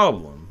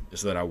problem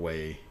is that I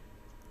weigh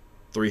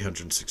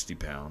 360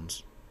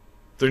 pounds,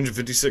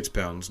 356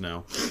 pounds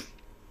now,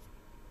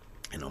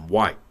 and I'm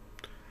white.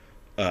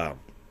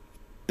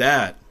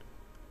 That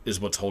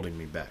is what's holding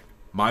me back.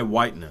 My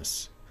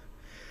whiteness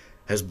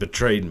has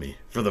betrayed me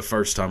for the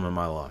first time in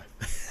my life.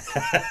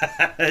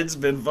 It's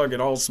been fucking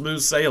all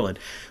smooth sailing,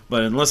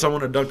 but unless I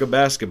want to dunk a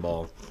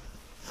basketball,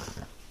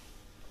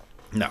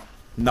 no,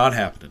 not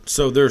happening.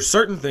 So there are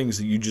certain things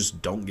that you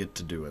just don't get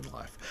to do in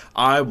life.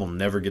 I will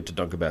never get to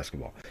dunk a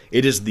basketball.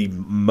 It is the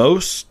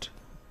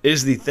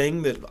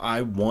thing that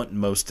I want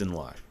most in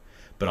life,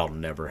 but I'll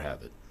never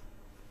have it.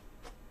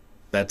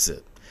 That's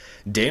it.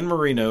 Dan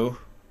Marino,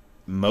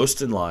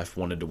 most in life,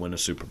 wanted to win a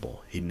Super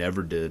Bowl. He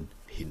never did.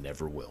 He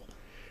never will.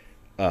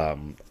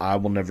 I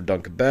will never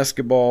dunk a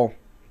basketball.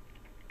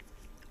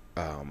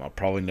 I'll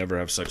probably never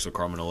have sex with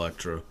Carmen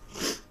Electra.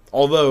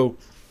 Although,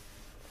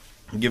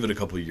 give it a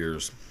couple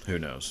years, who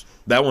knows?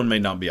 That one may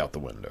not be out the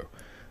window.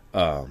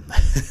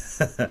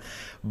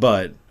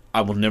 But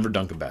I will never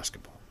dunk a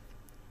basketball.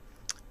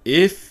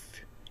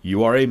 If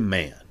you are a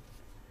man,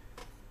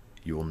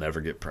 you will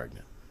never get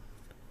pregnant.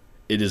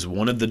 It is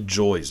one of the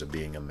joys of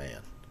being a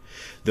man.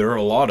 There are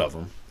a lot of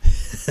them.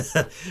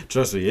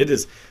 Trust me,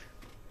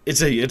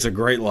 it's a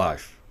great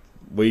life.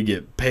 We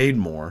get paid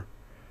more.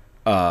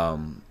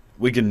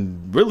 We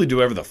can really do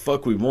whatever the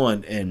fuck we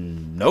want,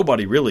 and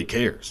nobody really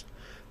cares.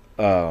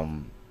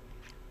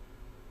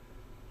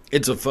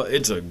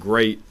 It's a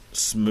great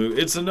smooth.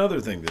 It's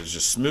another thing that's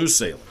just smooth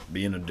sailing,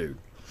 being a dude.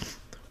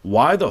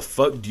 Why the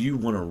fuck do you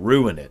want to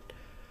ruin it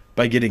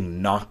by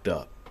getting knocked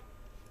up?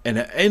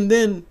 And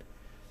then,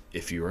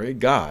 if you're a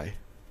guy,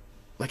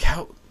 like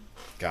how,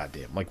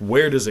 goddamn, like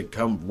where does it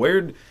come?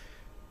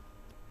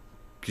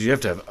 Because you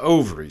have to have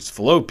ovaries,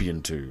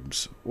 fallopian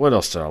tubes. What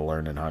else did I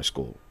learn in high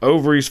school?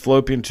 Ovaries,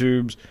 fallopian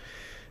tubes,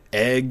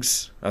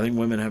 eggs. I think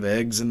women have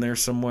eggs in there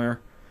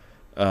somewhere.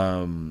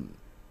 Those,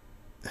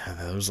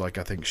 like,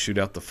 I think shoot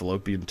out the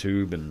fallopian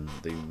tube and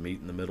they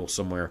meet in the middle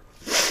somewhere.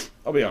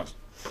 I'll be honest.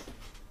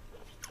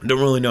 I don't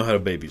really know how a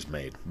baby's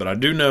made, but I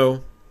do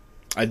know,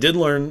 I did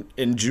learn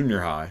in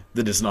junior high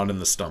that it's not in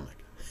the stomach.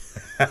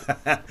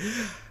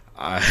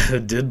 I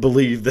did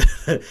believe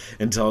that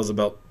until I was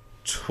about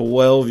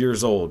 12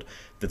 years old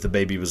that the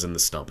baby was in the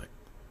stomach.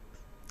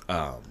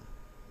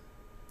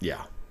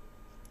 Yeah.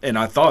 And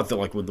I thought that,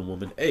 like, when the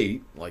woman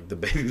ate, like, the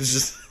baby was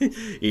just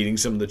eating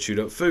some of the chewed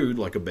up food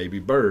like a baby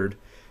bird,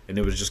 and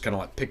it was just kind of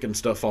like picking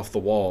stuff off the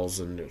walls,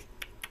 and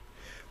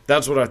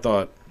that's what I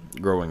thought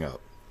growing up.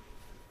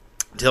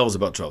 Until I was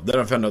about 12. Then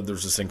I found out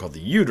there's this thing called the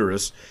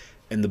uterus,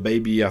 and the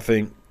baby, I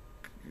think,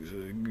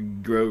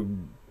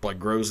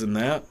 grows in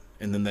that,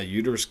 and then that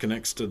uterus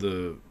connects to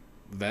the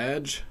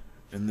vag,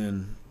 and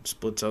then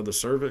splits out the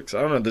cervix.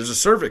 I don't know. There's a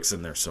cervix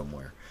in there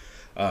somewhere.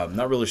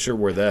 Not really sure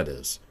where that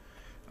is.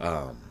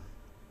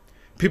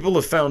 People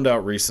have found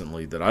out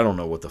recently that I don't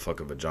know what the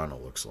fuck a vagina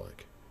looks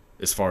like,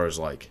 as far as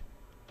like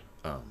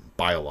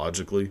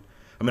biologically.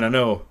 I mean, I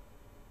know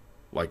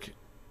what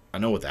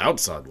the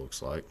outside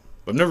looks like,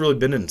 but I've never really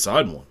been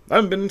inside one. I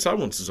haven't been inside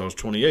one since I was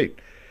 28.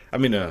 I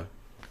mean,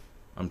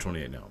 I'm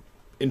 28 now.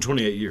 In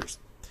 28 years,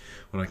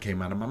 when I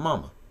came out of my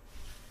mama.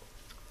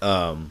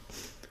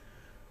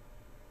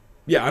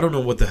 Yeah, I don't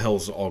know what the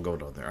hell's all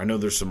going on there. I know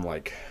there's some,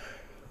 like,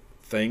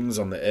 things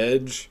on the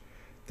edge.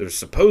 There's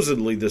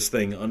supposedly this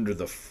thing under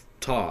the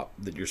top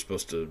that you're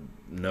supposed to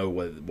know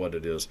what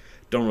it is.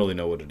 Don't really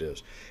know what it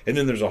is. And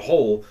then there's a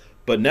hole,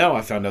 but now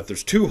I found out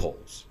there's two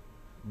holes.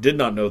 Did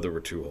not know there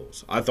were two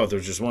holes. I thought there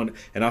was just one,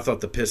 and I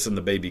thought the piss and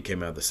the baby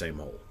came out of the same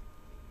hole.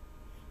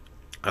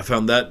 I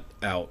found that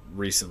out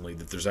recently,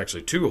 that there's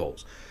actually 2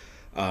 holes.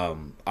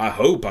 I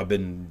hope I've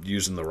been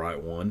using the right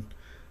one.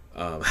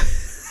 I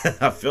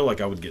feel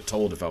like I would get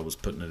told if I was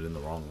putting it in the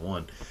wrong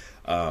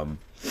one.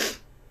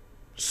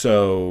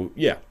 So,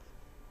 yeah.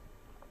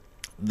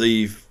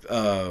 The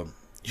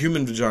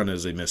human vagina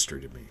is a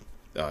mystery to me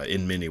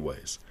in many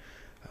ways.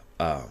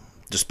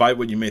 Despite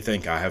what you may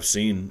think, I have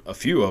seen a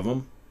few of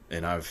them,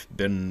 and I've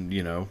been,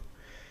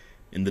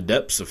 in the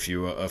depths of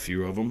a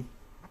few of them.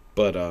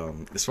 But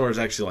as far as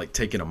actually like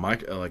taking a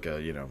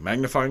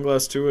magnifying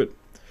glass to it,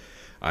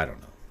 I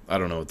don't know. I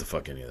don't know what the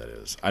fuck any of that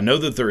is. I know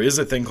that there is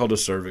a thing called a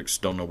cervix.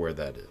 Don't know where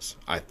that is.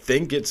 I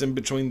think it's in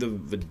between the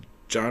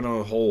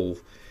vagina hole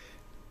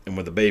and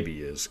where the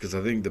baby is, because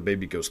I think the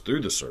baby goes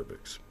through the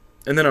cervix.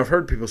 And then I've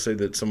heard people say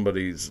that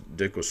somebody's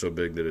dick was so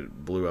big that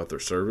it blew out their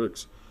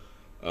cervix.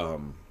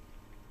 God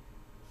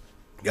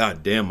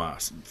damn my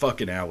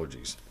fucking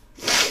allergies.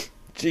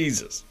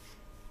 Jesus.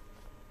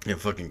 And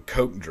fucking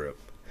Coke drip.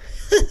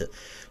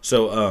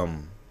 So,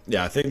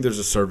 yeah, I think there's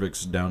a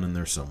cervix down in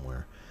there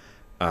somewhere.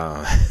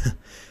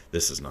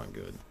 This is not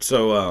good.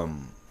 So,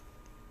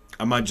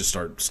 I might just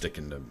start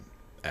sticking to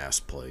ass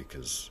play,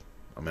 because,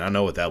 I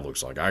know what that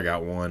looks like. I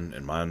got one,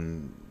 and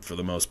mine, for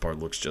the most part,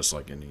 looks just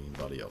like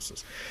anybody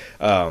else's.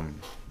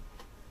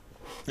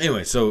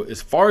 Anyway, so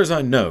as far as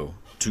I know,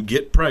 to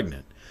get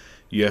pregnant,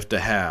 you have to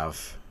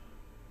have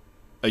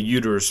a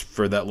uterus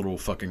for that little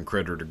fucking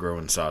critter to grow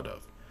inside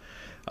of.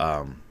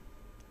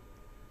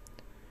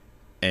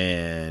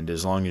 And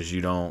as long as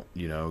you don't,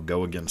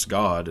 go against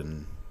God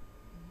and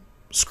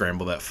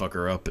scramble that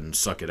fucker up and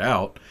suck it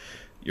out,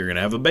 you're going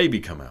to have a baby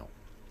come out.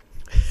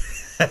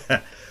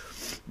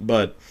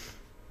 But,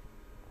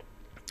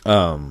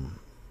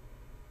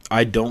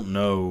 I don't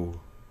know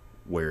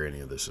where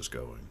any of this is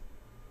going.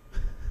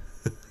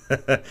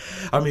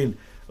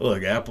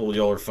 Look, Apple,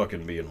 y'all are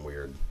fucking being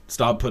weird.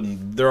 Stop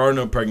putting, there are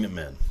no pregnant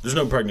men. There's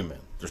no pregnant men.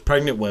 There's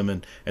pregnant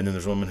women, and then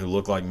there's women who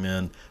look like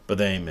men, but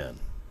they ain't men.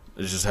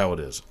 It's just how it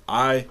is.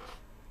 I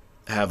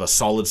have a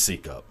solid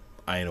C-cup.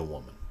 I ain't a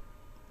woman.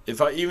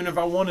 Even if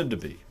I wanted to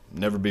be,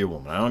 never be a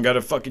woman. I don't got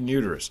a fucking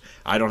uterus.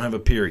 I don't have a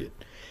period.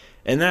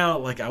 And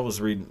now, I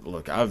was reading,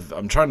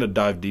 I'm trying to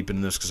dive deep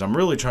into this because I'm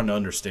really trying to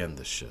understand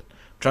this shit.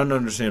 I'm trying to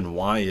understand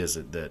why is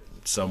it that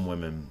some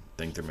women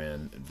think they're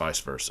men and vice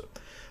versa.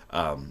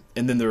 And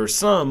then there are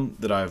some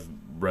that I've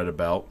read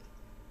about,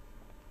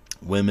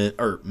 men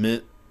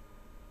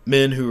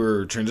who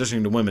are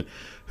transitioning to women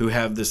who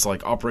have this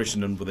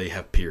operation done where they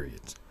have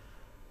periods.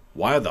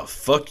 Why the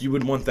fuck you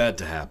would want that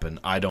to happen,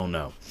 I don't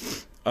know.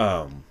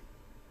 As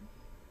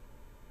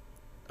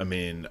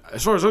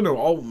far as I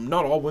know,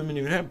 not all women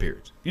even have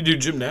periods. You do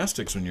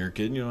gymnastics when you're a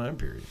kid and you don't have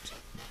periods.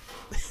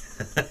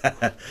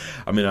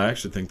 I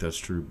actually think that's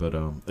true, but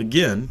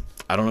again,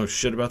 I don't know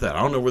shit about that.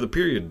 I don't know where the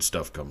period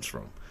stuff comes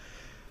from.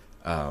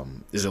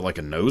 Is it like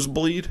a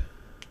nosebleed?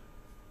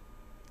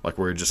 Like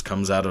where it just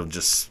comes out of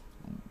just...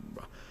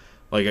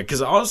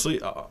 because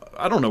honestly,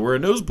 I don't know where a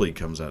nosebleed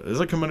comes out. Does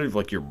it come out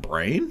of your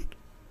brain?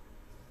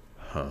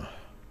 Huh.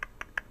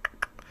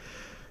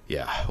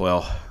 Yeah,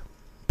 well,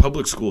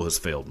 public school has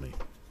failed me,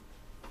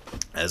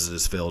 as it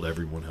has failed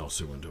everyone else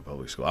who went to a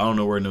public school. I don't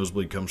know where a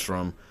nosebleed comes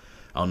from.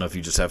 I don't know if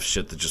you just have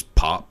shit that just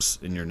pops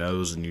in your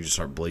nose and you just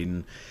start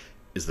bleeding.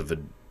 Is the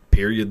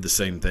period the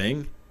same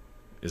thing?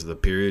 Is the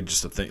period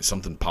just a thing?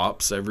 Something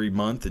pops every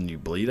month and you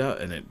bleed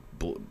out and it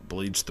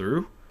bleeds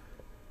through?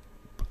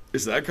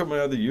 Is that coming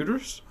out of the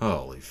uterus?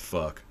 Holy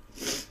fuck.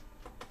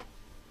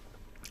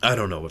 I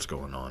don't know what's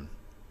going on.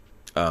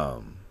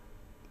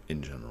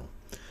 In general.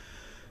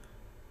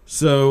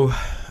 So,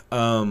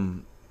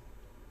 I've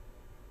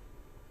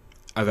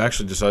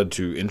actually decided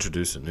to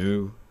introduce a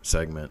new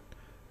segment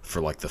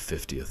for the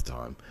 50th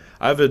time.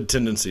 I have a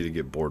tendency to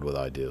get bored with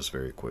ideas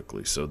very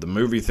quickly. So the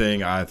movie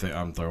thing I think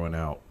I'm throwing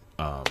out,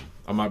 I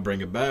might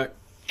bring it back.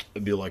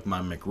 It'd be like my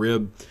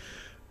McRib.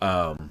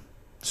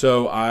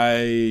 So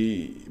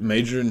I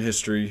majored in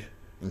history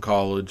in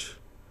college.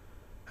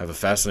 Have a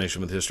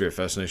fascination with history, a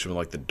fascination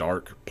with the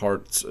dark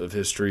parts of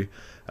history.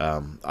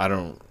 I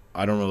don't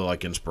really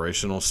like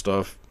inspirational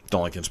stuff.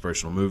 Don't like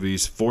inspirational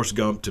movies. Forrest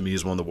Gump to me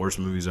is one of the worst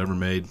movies ever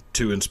made.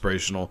 Too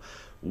inspirational,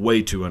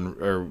 way too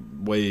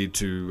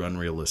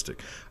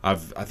unrealistic. I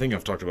think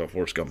I've talked about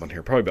Forrest Gump on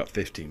here probably about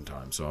 15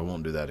 times, so I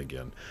won't do that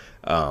again.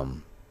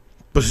 But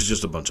it's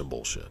just a bunch of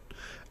bullshit.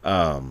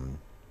 I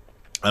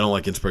don't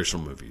like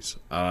inspirational movies.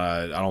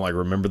 I don't like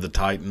Remember the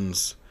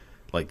Titans.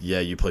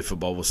 You play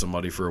football with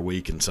somebody for a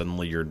week and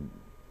suddenly an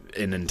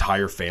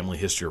entire family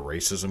history of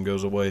racism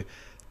goes away.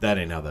 That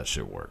ain't how that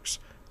shit works.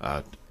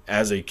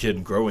 As a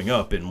kid growing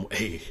up in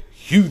a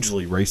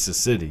hugely racist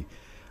city,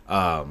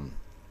 us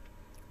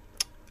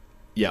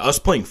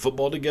playing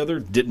football together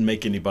didn't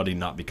make anybody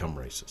not become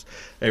racist.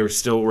 They were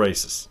still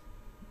racist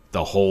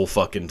the whole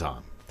fucking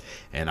time.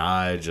 And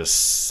I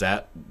just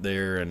sat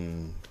there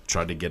and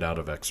tried to get out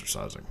of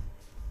exercising.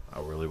 I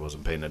really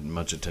wasn't paying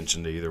much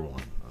attention to either one.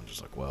 I was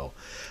just well,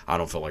 I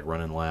don't feel like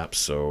running laps,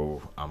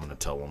 so I'm going to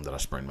tell them that I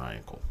sprained my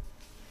ankle.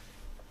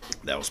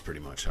 That was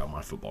pretty much how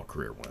my football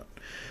career went.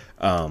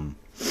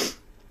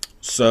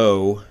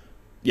 So,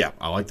 yeah,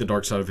 I like the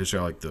dark side of history.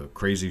 I like the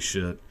crazy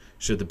shit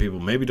that people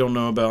maybe don't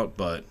know about,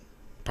 but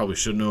probably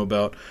should know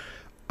about.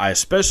 I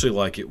especially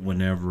like it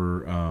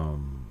whenever,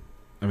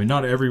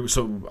 not every.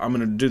 So I'm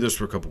gonna do this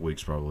for a couple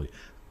weeks probably.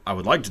 I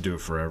would like to do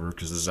it forever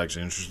because this is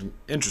actually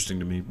interesting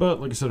to me. But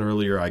like I said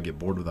earlier, I get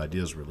bored with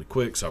ideas really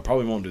quick, so I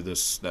probably won't do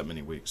this that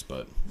many weeks.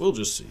 But we'll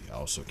just see. I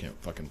also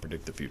can't fucking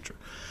predict the future.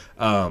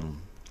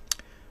 I'm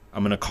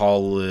gonna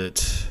call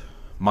it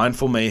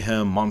Mindful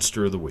Mayhem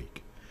Monster of the Week.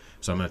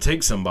 So I'm gonna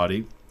take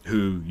somebody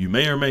who you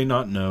may or may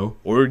not know,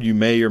 or you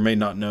may or may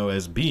not know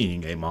as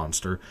being a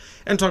monster,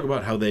 and talk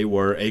about how they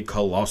were a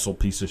colossal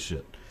piece of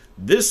shit.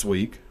 This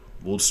week,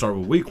 we'll start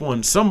with week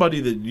 1.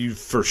 Somebody that you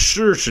for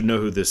sure should know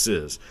who this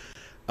is.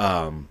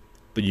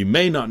 But you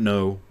may not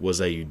know was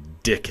a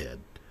dickhead.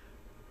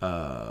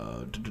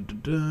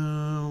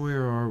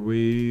 Where are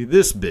we?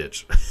 This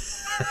bitch.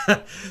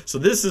 So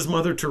this is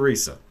Mother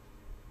Teresa.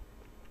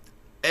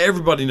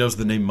 Everybody knows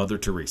the name Mother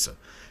Teresa.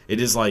 It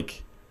is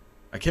like,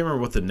 I can't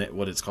remember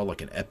what it's called,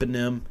 like an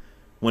eponym.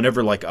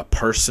 Whenever like a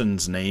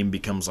person's name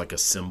becomes like a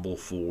symbol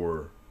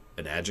for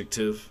an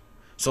adjective.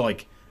 So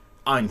like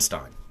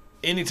Einstein.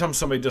 Anytime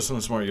somebody does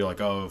something smart, you're like,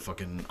 oh,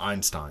 fucking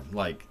Einstein.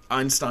 Like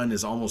Einstein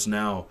is almost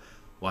now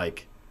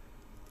like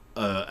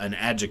an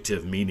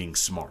adjective meaning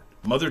smart.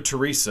 Mother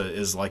Teresa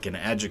is like an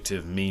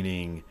adjective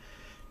meaning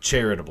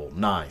charitable,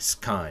 nice,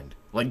 kind.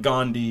 Like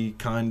Gandhi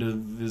kind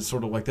of is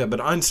sort of like that.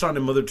 But Einstein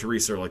and Mother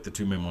Teresa are like the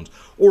two main ones.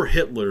 Or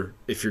Hitler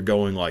if you're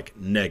going like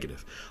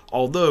negative.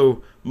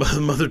 Although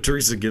Mother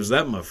Teresa gives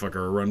that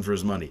motherfucker a run for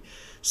his money.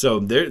 So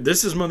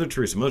this is Mother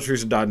Teresa. Mother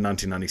Teresa died in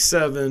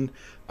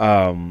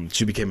 1997.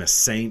 She became a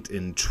saint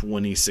in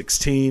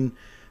 2016.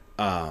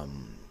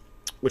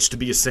 Which to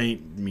be a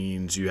saint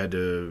means you had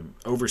to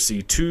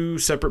oversee 2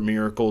 separate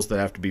miracles that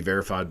have to be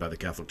verified by the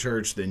Catholic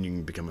Church. Then you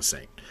can become a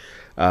saint.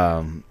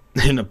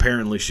 And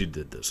apparently she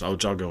did this,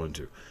 which I'll go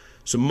into.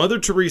 So Mother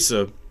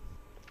Teresa,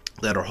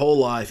 that her whole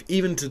life,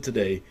 even to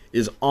today,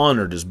 is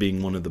honored as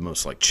being one of the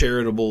most like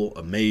charitable,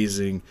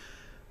 amazing,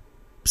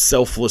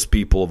 selfless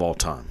people of all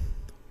time.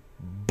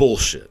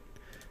 Bullshit.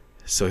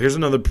 So here's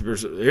another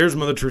person. Here's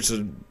Mother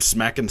Teresa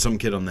smacking some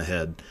kid on the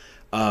head.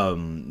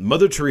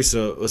 Mother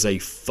Teresa was a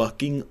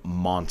fucking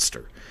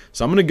monster.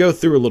 So I'm going to go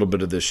through a little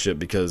bit of this shit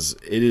because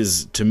it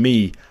is, to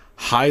me,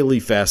 highly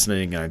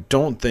fascinating, and I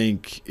don't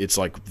think it's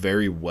like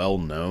very well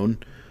known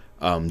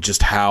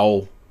just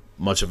how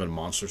much of a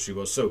monster she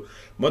was. So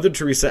Mother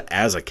Teresa,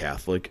 as a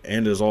Catholic,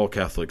 and as all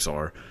Catholics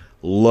are,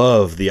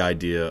 love the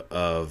idea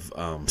of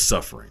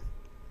suffering.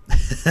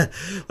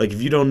 Like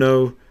if you don't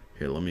know,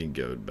 here, let me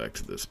go back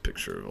to this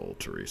picture of old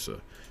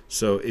Teresa.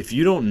 So if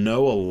you don't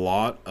know a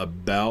lot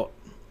about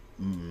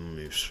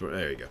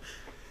there you go.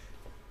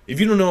 If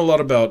you don't know a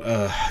lot about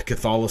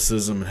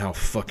Catholicism and how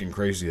fucking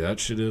crazy that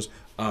shit is,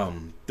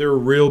 they're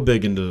real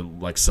big into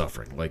like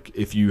suffering. Like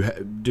if you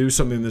do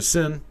something that's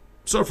sin,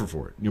 suffer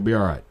for it. You'll be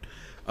all right.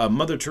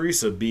 Mother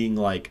Teresa, being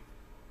like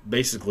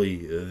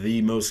basically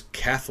the most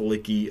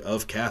Catholic-y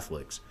of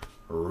Catholics,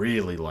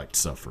 really liked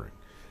suffering.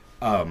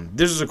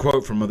 This is a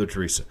quote from Mother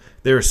Teresa.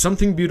 There is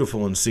something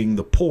beautiful in seeing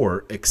the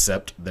poor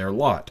accept their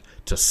lot,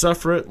 to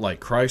suffer it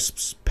like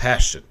Christ's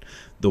passion.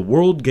 The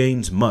world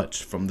gains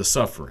much from the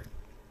suffering.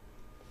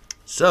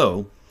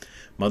 So,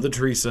 Mother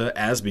Teresa,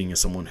 as being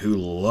someone who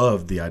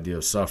loved the idea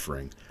of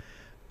suffering,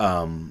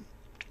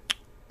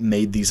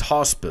 made these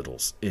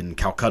hospitals in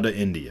Calcutta,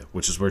 India,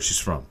 which is where she's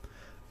from.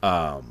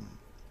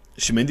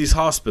 She made these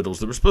hospitals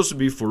that were supposed to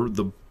be for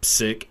the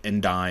sick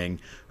and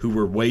dying who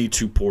were way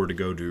too poor to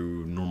go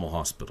to normal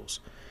hospitals.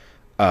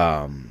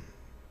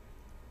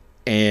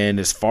 And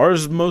as far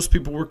as most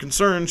people were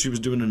concerned, she was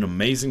doing an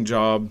amazing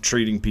job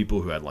treating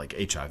people who had like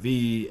HIV,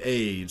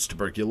 AIDS,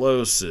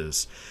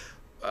 tuberculosis,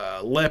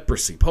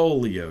 leprosy,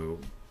 polio,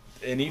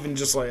 and even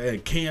just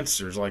like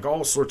cancers, like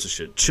all sorts of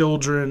shit.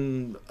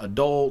 Children,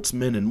 adults,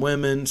 men and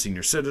women,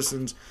 senior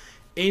citizens,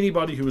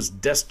 anybody who was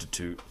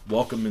destitute,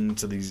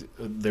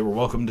 they were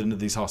welcomed into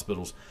these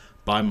hospitals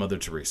by Mother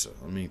Teresa.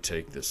 Let me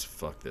take this,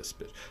 fuck this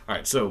bitch. All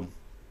right, so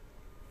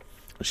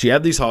she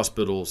had these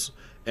hospitals,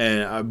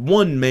 and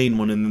one main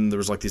one, and then there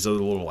was like these other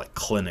little like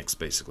clinics,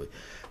 basically.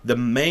 The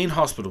main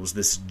hospital was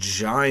this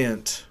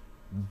giant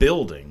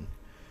building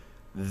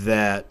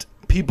that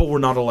people were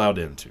not allowed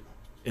into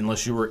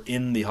unless you were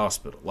in the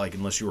hospital, like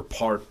unless you were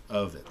part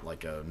of it,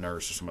 like a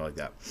nurse or something like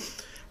that.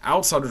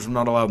 Outsiders were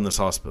not allowed in this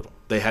hospital.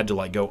 They had to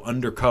like go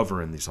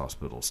undercover in these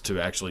hospitals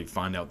to actually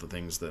find out the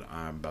things that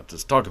I'm about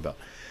to talk about.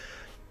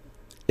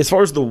 As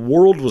far as the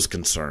world was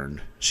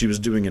concerned, she was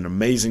doing an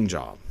amazing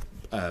job.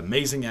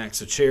 Amazing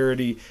acts of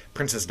charity.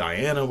 Princess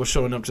Diana was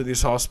showing up to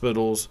these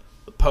hospitals.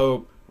 The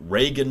Pope,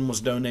 Reagan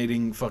was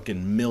donating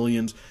fucking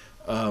millions,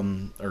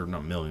 or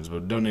not millions,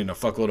 but donating a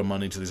fuckload of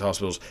money to these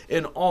hospitals.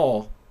 In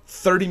all,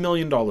 $30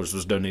 million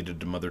was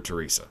donated to Mother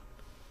Teresa.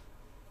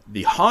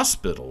 The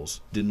hospitals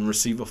didn't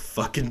receive a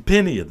fucking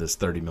penny of this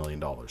 $30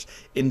 million.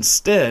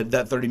 Instead,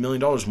 that $30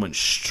 million went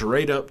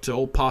straight up to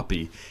old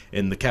Poppy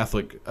in the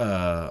Catholic,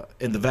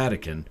 in the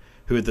Vatican,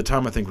 who at the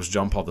time I think was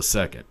John Paul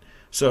II.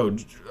 So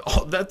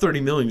all that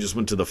 30 million just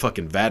went to the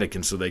fucking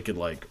Vatican so they could,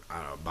 like,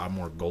 I don't know, buy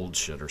more gold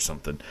shit or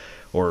something,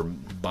 or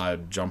buy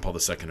John Paul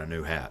II a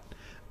new hat.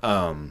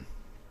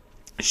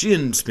 She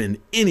didn't spend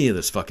any of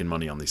this fucking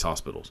money on these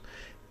hospitals.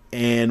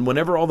 And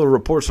whenever all the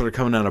reports started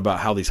coming out about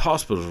how these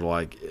hospitals were,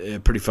 like,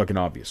 pretty fucking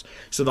obvious.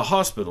 So the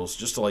hospitals,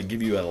 just to, like,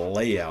 give you a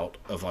layout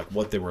of, like,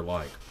 what they were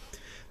like.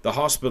 The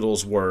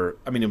hospitals were,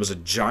 I mean, it was a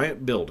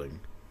giant building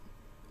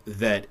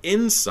that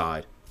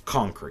inside,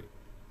 concrete.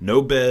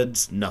 No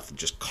beds, nothing,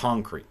 just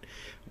concrete.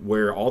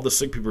 Where all the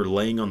sick people are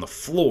laying on the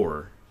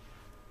floor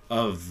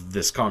of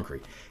this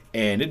concrete.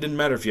 And it didn't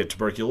matter if you had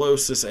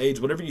tuberculosis, AIDS,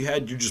 whatever you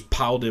had, you just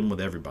piled in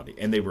with everybody.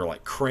 And they were,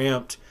 like,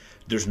 cramped.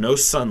 There's no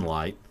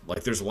sunlight.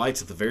 Like, there's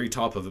lights at the very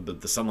top of it,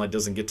 but the sunlight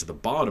doesn't get to the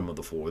bottom of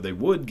the floor. They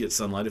would get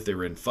sunlight if they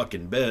were in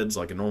fucking beds,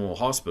 like a normal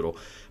hospital.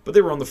 But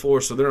they were on the floor,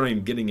 so they're not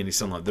even getting any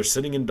sunlight. They're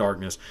sitting in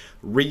darkness,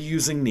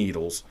 reusing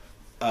needles,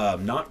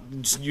 not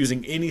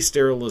using any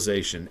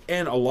sterilization.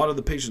 And a lot of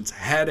the patients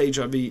had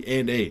HIV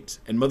and AIDS.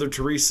 And Mother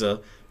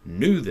Teresa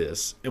knew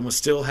this and was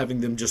still having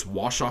them just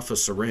wash off a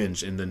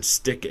syringe and then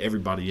stick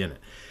everybody in it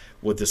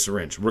with the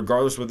syringe,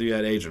 regardless whether you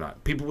had AIDS or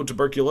not. People with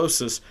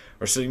tuberculosis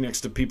are sitting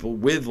next to people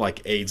with, like,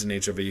 AIDS and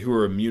HIV who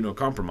are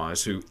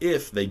immunocompromised, who,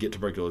 if they get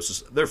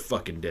tuberculosis, they're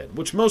fucking dead.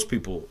 Which most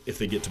people, if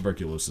they get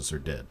tuberculosis, are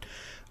dead.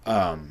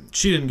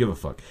 She didn't give a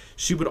fuck.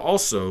 She would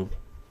also,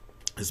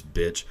 this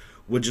bitch,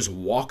 would just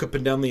walk up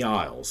and down the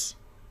aisles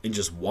and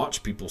just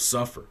watch people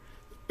suffer,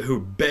 who are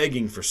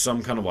begging for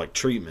some kind of, like,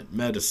 treatment,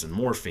 medicine,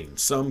 morphine,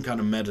 some kind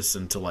of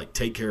medicine to, like,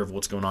 take care of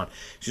what's going on.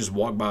 She just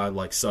walked by,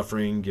 like,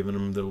 suffering, giving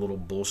them their little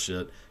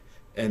bullshit,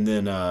 and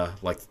then,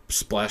 like,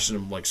 splashing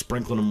them, like,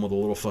 sprinkling them with a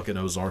little fucking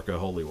Ozarka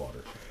holy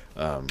water.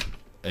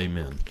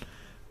 Amen.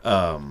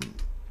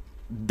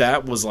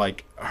 That was,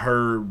 like,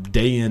 her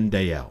day in,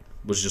 day out,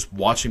 was just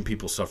watching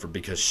people suffer,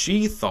 because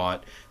she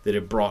thought that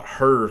it brought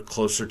her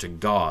closer to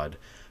God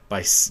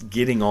by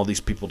getting all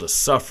these people to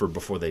suffer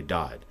before they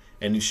died.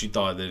 And she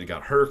thought that it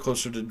got her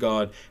closer to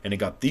God, and it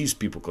got these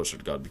people closer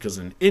to God. Because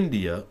in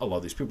India, a lot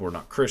of these people were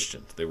not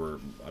Christians. They were,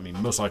 I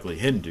mean, most likely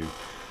Hindu.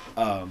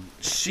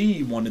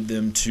 She wanted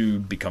them to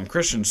become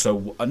Christians.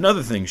 So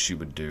another thing she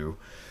would do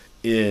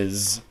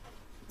is,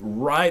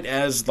 right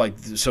as, like,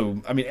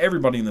 so, I mean,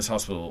 everybody in this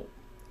hospital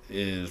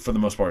is, for the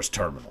most part, is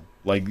terminal.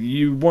 Like,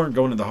 you weren't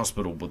going to the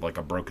hospital with, like,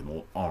 a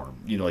broken arm.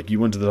 You know, like,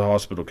 you went to the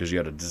hospital because you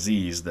had a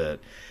disease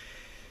that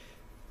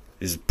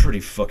is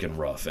pretty fucking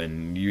rough,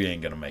 and you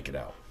ain't gonna make it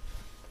out.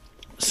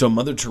 So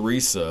Mother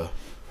Teresa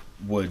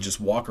would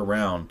just walk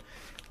around,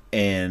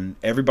 and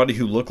everybody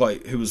who looked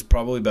like, who was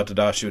probably about to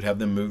die, she would have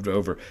them moved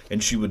over,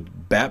 and she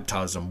would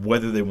baptize them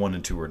whether they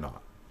wanted to or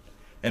not.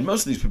 And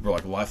most of these people are,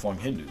 like, lifelong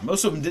Hindus.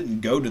 Most of them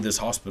didn't go to this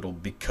hospital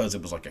because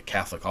it was, like, a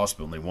Catholic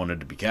hospital and they wanted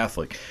to be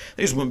Catholic.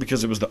 They just went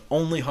because it was the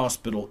only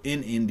hospital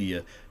in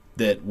India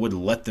that would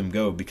let them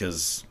go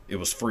because it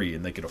was free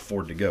and they could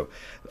afford to go.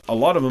 A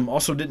lot of them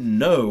also didn't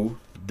know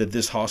that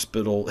this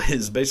hospital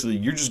is basically,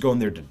 you're just going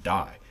there to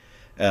die.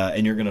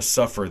 And you're going to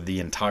suffer the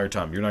entire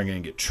time. You're not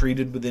going to get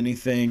treated with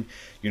anything.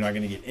 You're not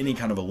going to get any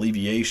kind of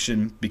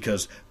alleviation,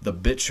 because the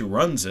bitch who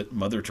runs it,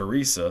 Mother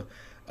Teresa,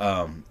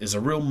 is a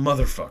real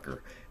motherfucker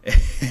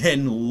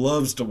and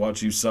loves to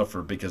watch you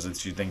suffer because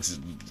she thinks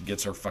it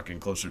gets her fucking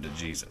closer to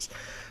Jesus.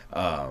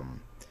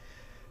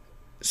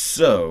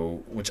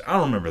 So, which I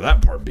don't remember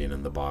that part being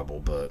in the Bible,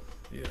 but,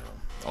 you know,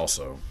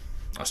 also,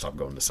 I stopped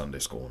going to Sunday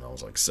school when I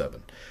was like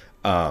 7.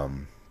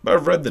 But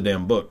I've read the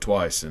damn book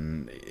twice,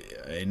 and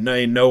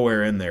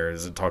nowhere in there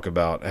does it talk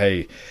about,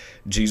 hey,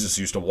 Jesus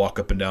used to walk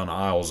up and down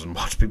aisles and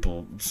watch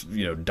people,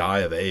 you know, die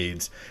of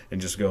AIDS and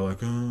just go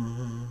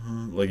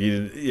like,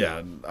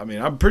 yeah. I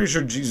mean, I'm pretty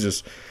sure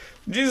Jesus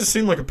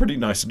seemed like a pretty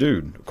nice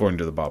dude, according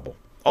to the Bible.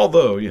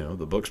 Although, you know,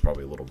 the book's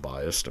probably a little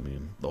biased. I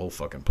mean, the whole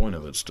fucking point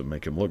of it's to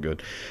make him look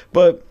good.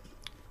 But,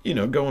 you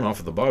know, going off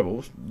of the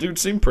Bible, dude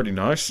seemed pretty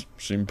nice.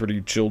 Seemed pretty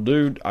chill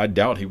dude. I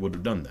doubt he would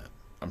have done that.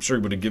 I'm sure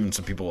he would have given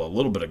some people a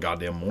little bit of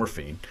goddamn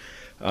morphine.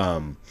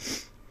 So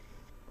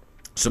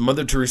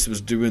Mother Teresa was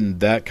doing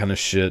that kind of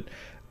shit.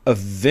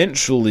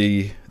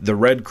 Eventually, the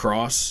Red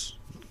Cross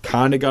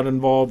kind of got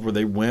involved, where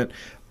they went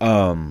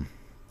and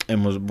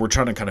were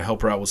trying to kind of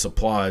help her out with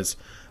supplies.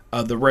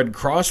 The Red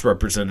Cross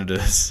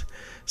representatives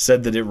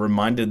said that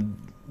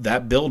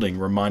that building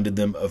reminded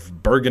them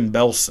of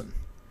Bergen-Belsen,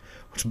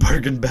 which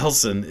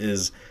Bergen-Belsen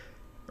is,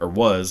 or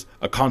was,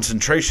 a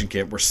concentration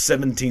camp where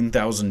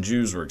 17,000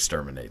 Jews were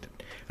exterminated.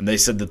 And they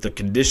said that the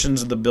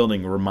conditions of the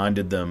building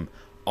reminded them,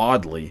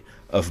 oddly,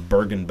 of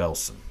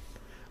Bergen-Belsen.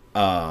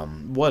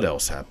 What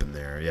else happened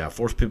there? Yeah,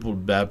 forced people to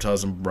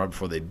baptize them right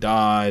before they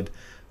died.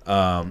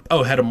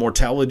 Had a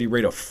mortality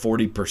rate of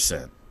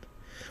 40%.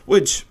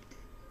 Which,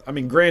 I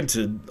mean,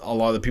 granted, a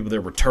lot of the people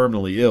there were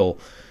terminally ill.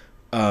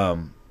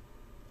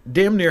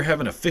 Damn near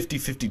having a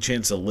 50-50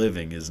 chance of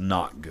living is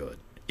not good.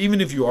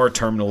 Even if you are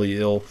terminally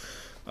ill,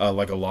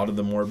 like a lot of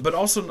them were. But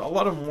also, a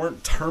lot of them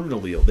weren't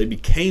terminally ill. They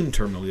became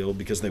terminally ill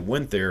because they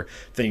went there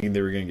thinking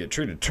they were going to get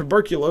treated.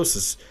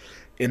 Tuberculosis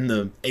in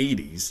the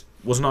 80s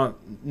was not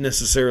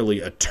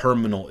necessarily a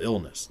terminal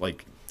illness.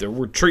 Like, there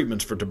were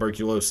treatments for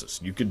tuberculosis.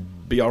 You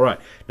could be all right.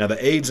 Now,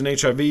 the AIDS and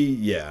HIV,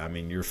 yeah, I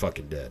mean, you're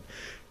fucking dead.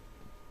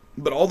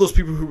 But all those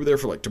people who were there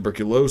for, like,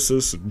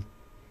 tuberculosis and,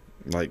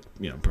 like,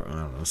 you know, I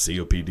don't know,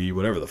 COPD,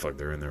 whatever the fuck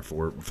they're in there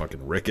for,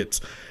 fucking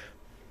rickets,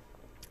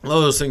 a lot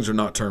of those things are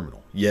not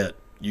terminal. Yet,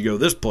 you go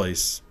this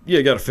place,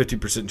 you got a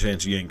 50%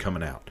 chance you ain't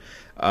coming out.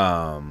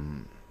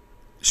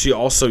 She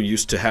also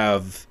used to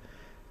have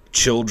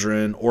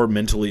children or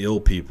mentally ill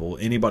people,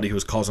 anybody who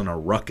was causing a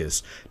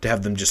ruckus, to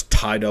have them just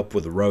tied up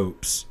with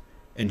ropes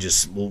and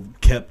just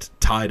kept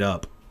tied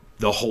up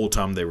the whole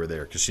time they were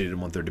there, because she didn't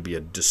want there to be a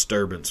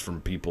disturbance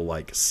from people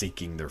like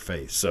seeking their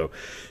faith. So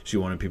she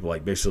wanted people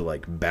like basically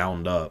like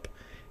bound up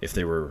if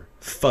they were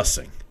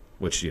fussing,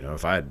 which, you know,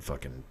 if I had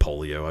fucking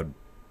polio, I'd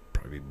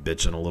probably be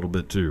bitching a little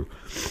bit too.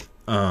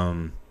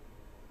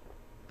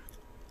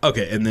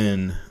 Okay, and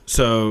then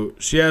so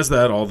she has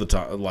that all the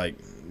time, like,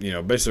 you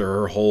know, basically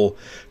her whole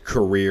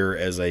career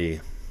as a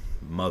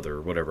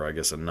mother, whatever, I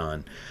guess a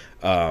nun,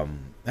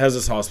 has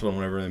this hospital and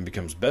whatever, and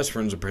becomes best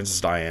friends with Princess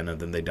Diana.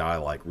 Then they die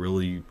like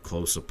really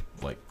close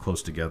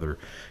together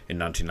in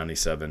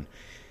 1997.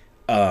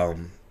 A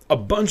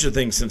bunch of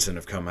things since then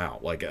have come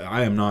out. Like,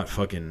 I am not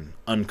fucking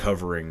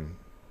uncovering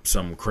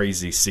some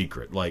crazy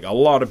secret. Like, a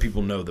lot of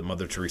people know that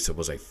Mother Teresa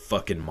was a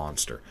fucking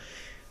monster.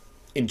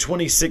 In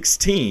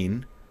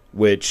 2016,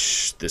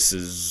 which this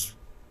is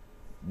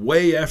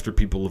way after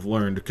people have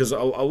learned, because a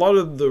lot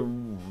of the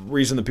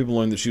reason that people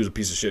learned that she was a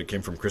piece of shit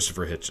came from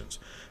Christopher Hitchens.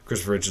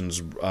 Christopher Hitchens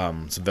is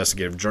an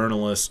investigative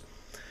journalist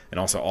and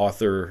also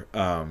author,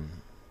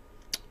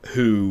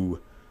 who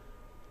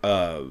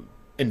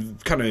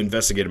kind of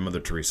investigated Mother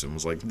Teresa and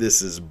was like,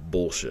 this is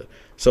bullshit.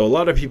 So a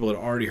lot of people had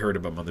already heard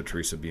about Mother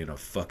Teresa being a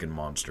fucking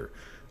monster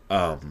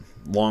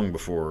long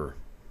before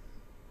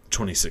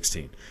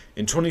 2016.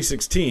 In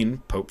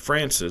 2016, Pope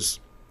Francis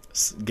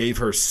gave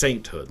her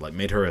sainthood, like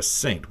made her a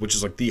saint, which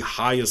is like the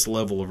highest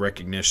level of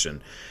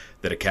recognition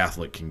that a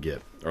Catholic can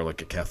get, or like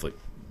a Catholic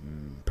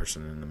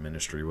person in the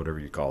ministry, whatever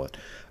you call it.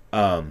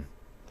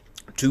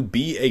 To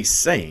be a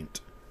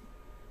saint,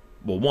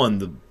 well, one,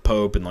 the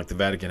Pope and like the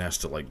Vatican has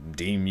to like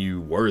deem you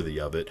worthy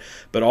of it,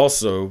 but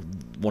also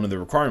one of the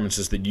requirements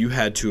is that you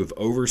had to have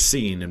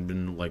overseen and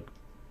been like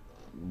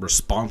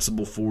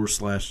responsible for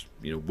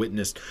 /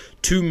 witnessed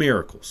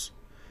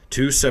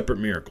two separate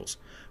miracles.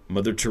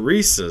 Mother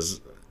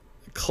Teresa's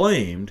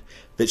claimed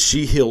that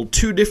she healed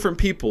 2 different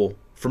people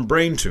from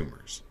brain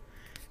tumors.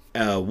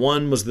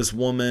 One was this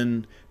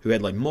woman who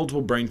had like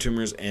multiple brain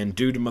tumors, and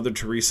due to Mother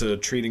Teresa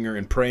treating her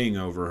and praying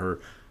over her,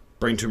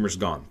 brain tumors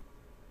gone.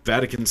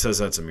 Vatican says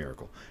that's a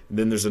miracle. And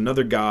then there's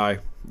another guy,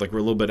 like we're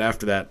a little bit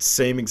after that,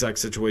 same exact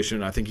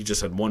situation. I think he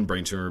just had 1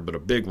 brain tumor, but a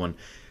big one.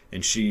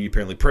 And she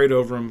apparently prayed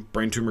over him,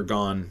 brain tumor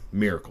gone,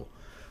 miracle.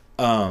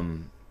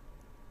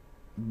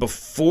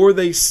 Before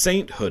they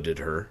sainthooded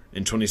her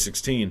in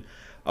 2016,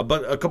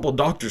 a couple of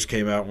doctors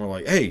came out and were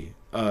like, hey,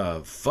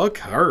 fuck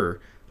her.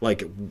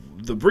 Like,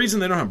 the reason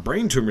they don't have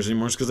brain tumors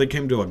anymore is because they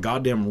came to a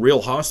goddamn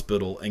real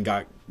hospital and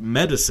got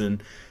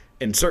medicine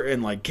and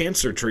certain like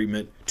cancer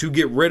treatment to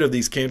get rid of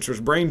these cancerous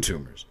brain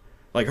tumors.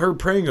 Like, her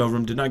praying over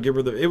them did not give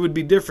her it would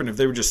be different if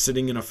they were just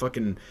sitting in a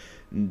fucking,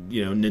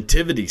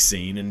 nativity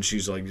scene and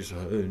she's like just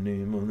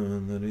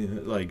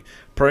like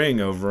praying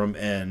over them,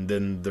 and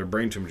then their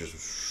brain tumor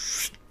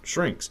just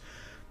shrinks.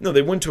 No,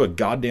 they went to a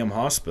goddamn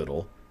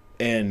hospital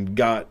and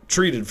got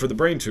treated for the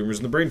brain tumors,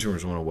 and the brain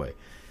tumors went away.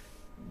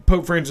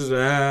 Pope Francis,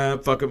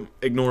 fuck him,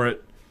 ignore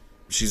it.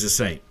 She's a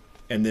saint.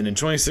 And then in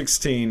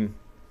 2016,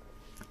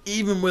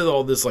 even with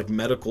all this like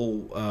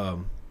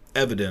medical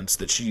evidence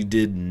that she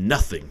did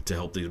nothing to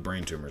help these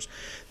brain tumors,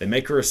 they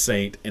make her a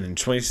saint. And in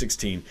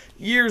 2016,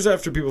 years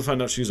after people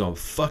found out she was a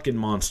fucking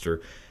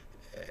monster,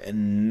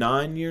 and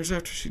 10 years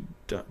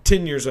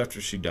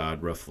after she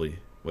died, roughly.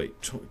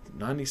 Wait,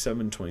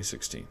 97,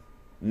 2016.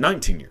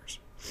 19 years.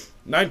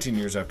 19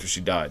 years after she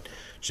died,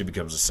 she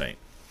becomes a saint.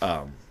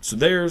 So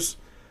there's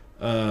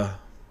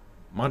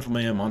Mindful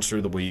Man, Monster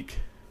of the Week,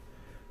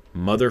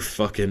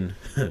 Motherfucking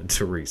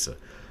Teresa.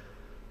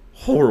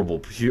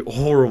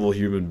 Horrible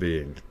human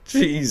being.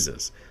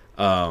 Jesus.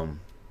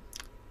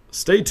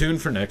 Stay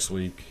tuned for next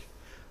week.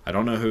 I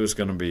don't know who it's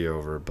going to be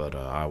over, but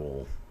I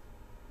will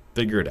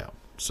figure it out.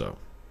 So,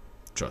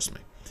 trust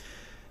me.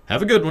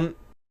 Have a good one.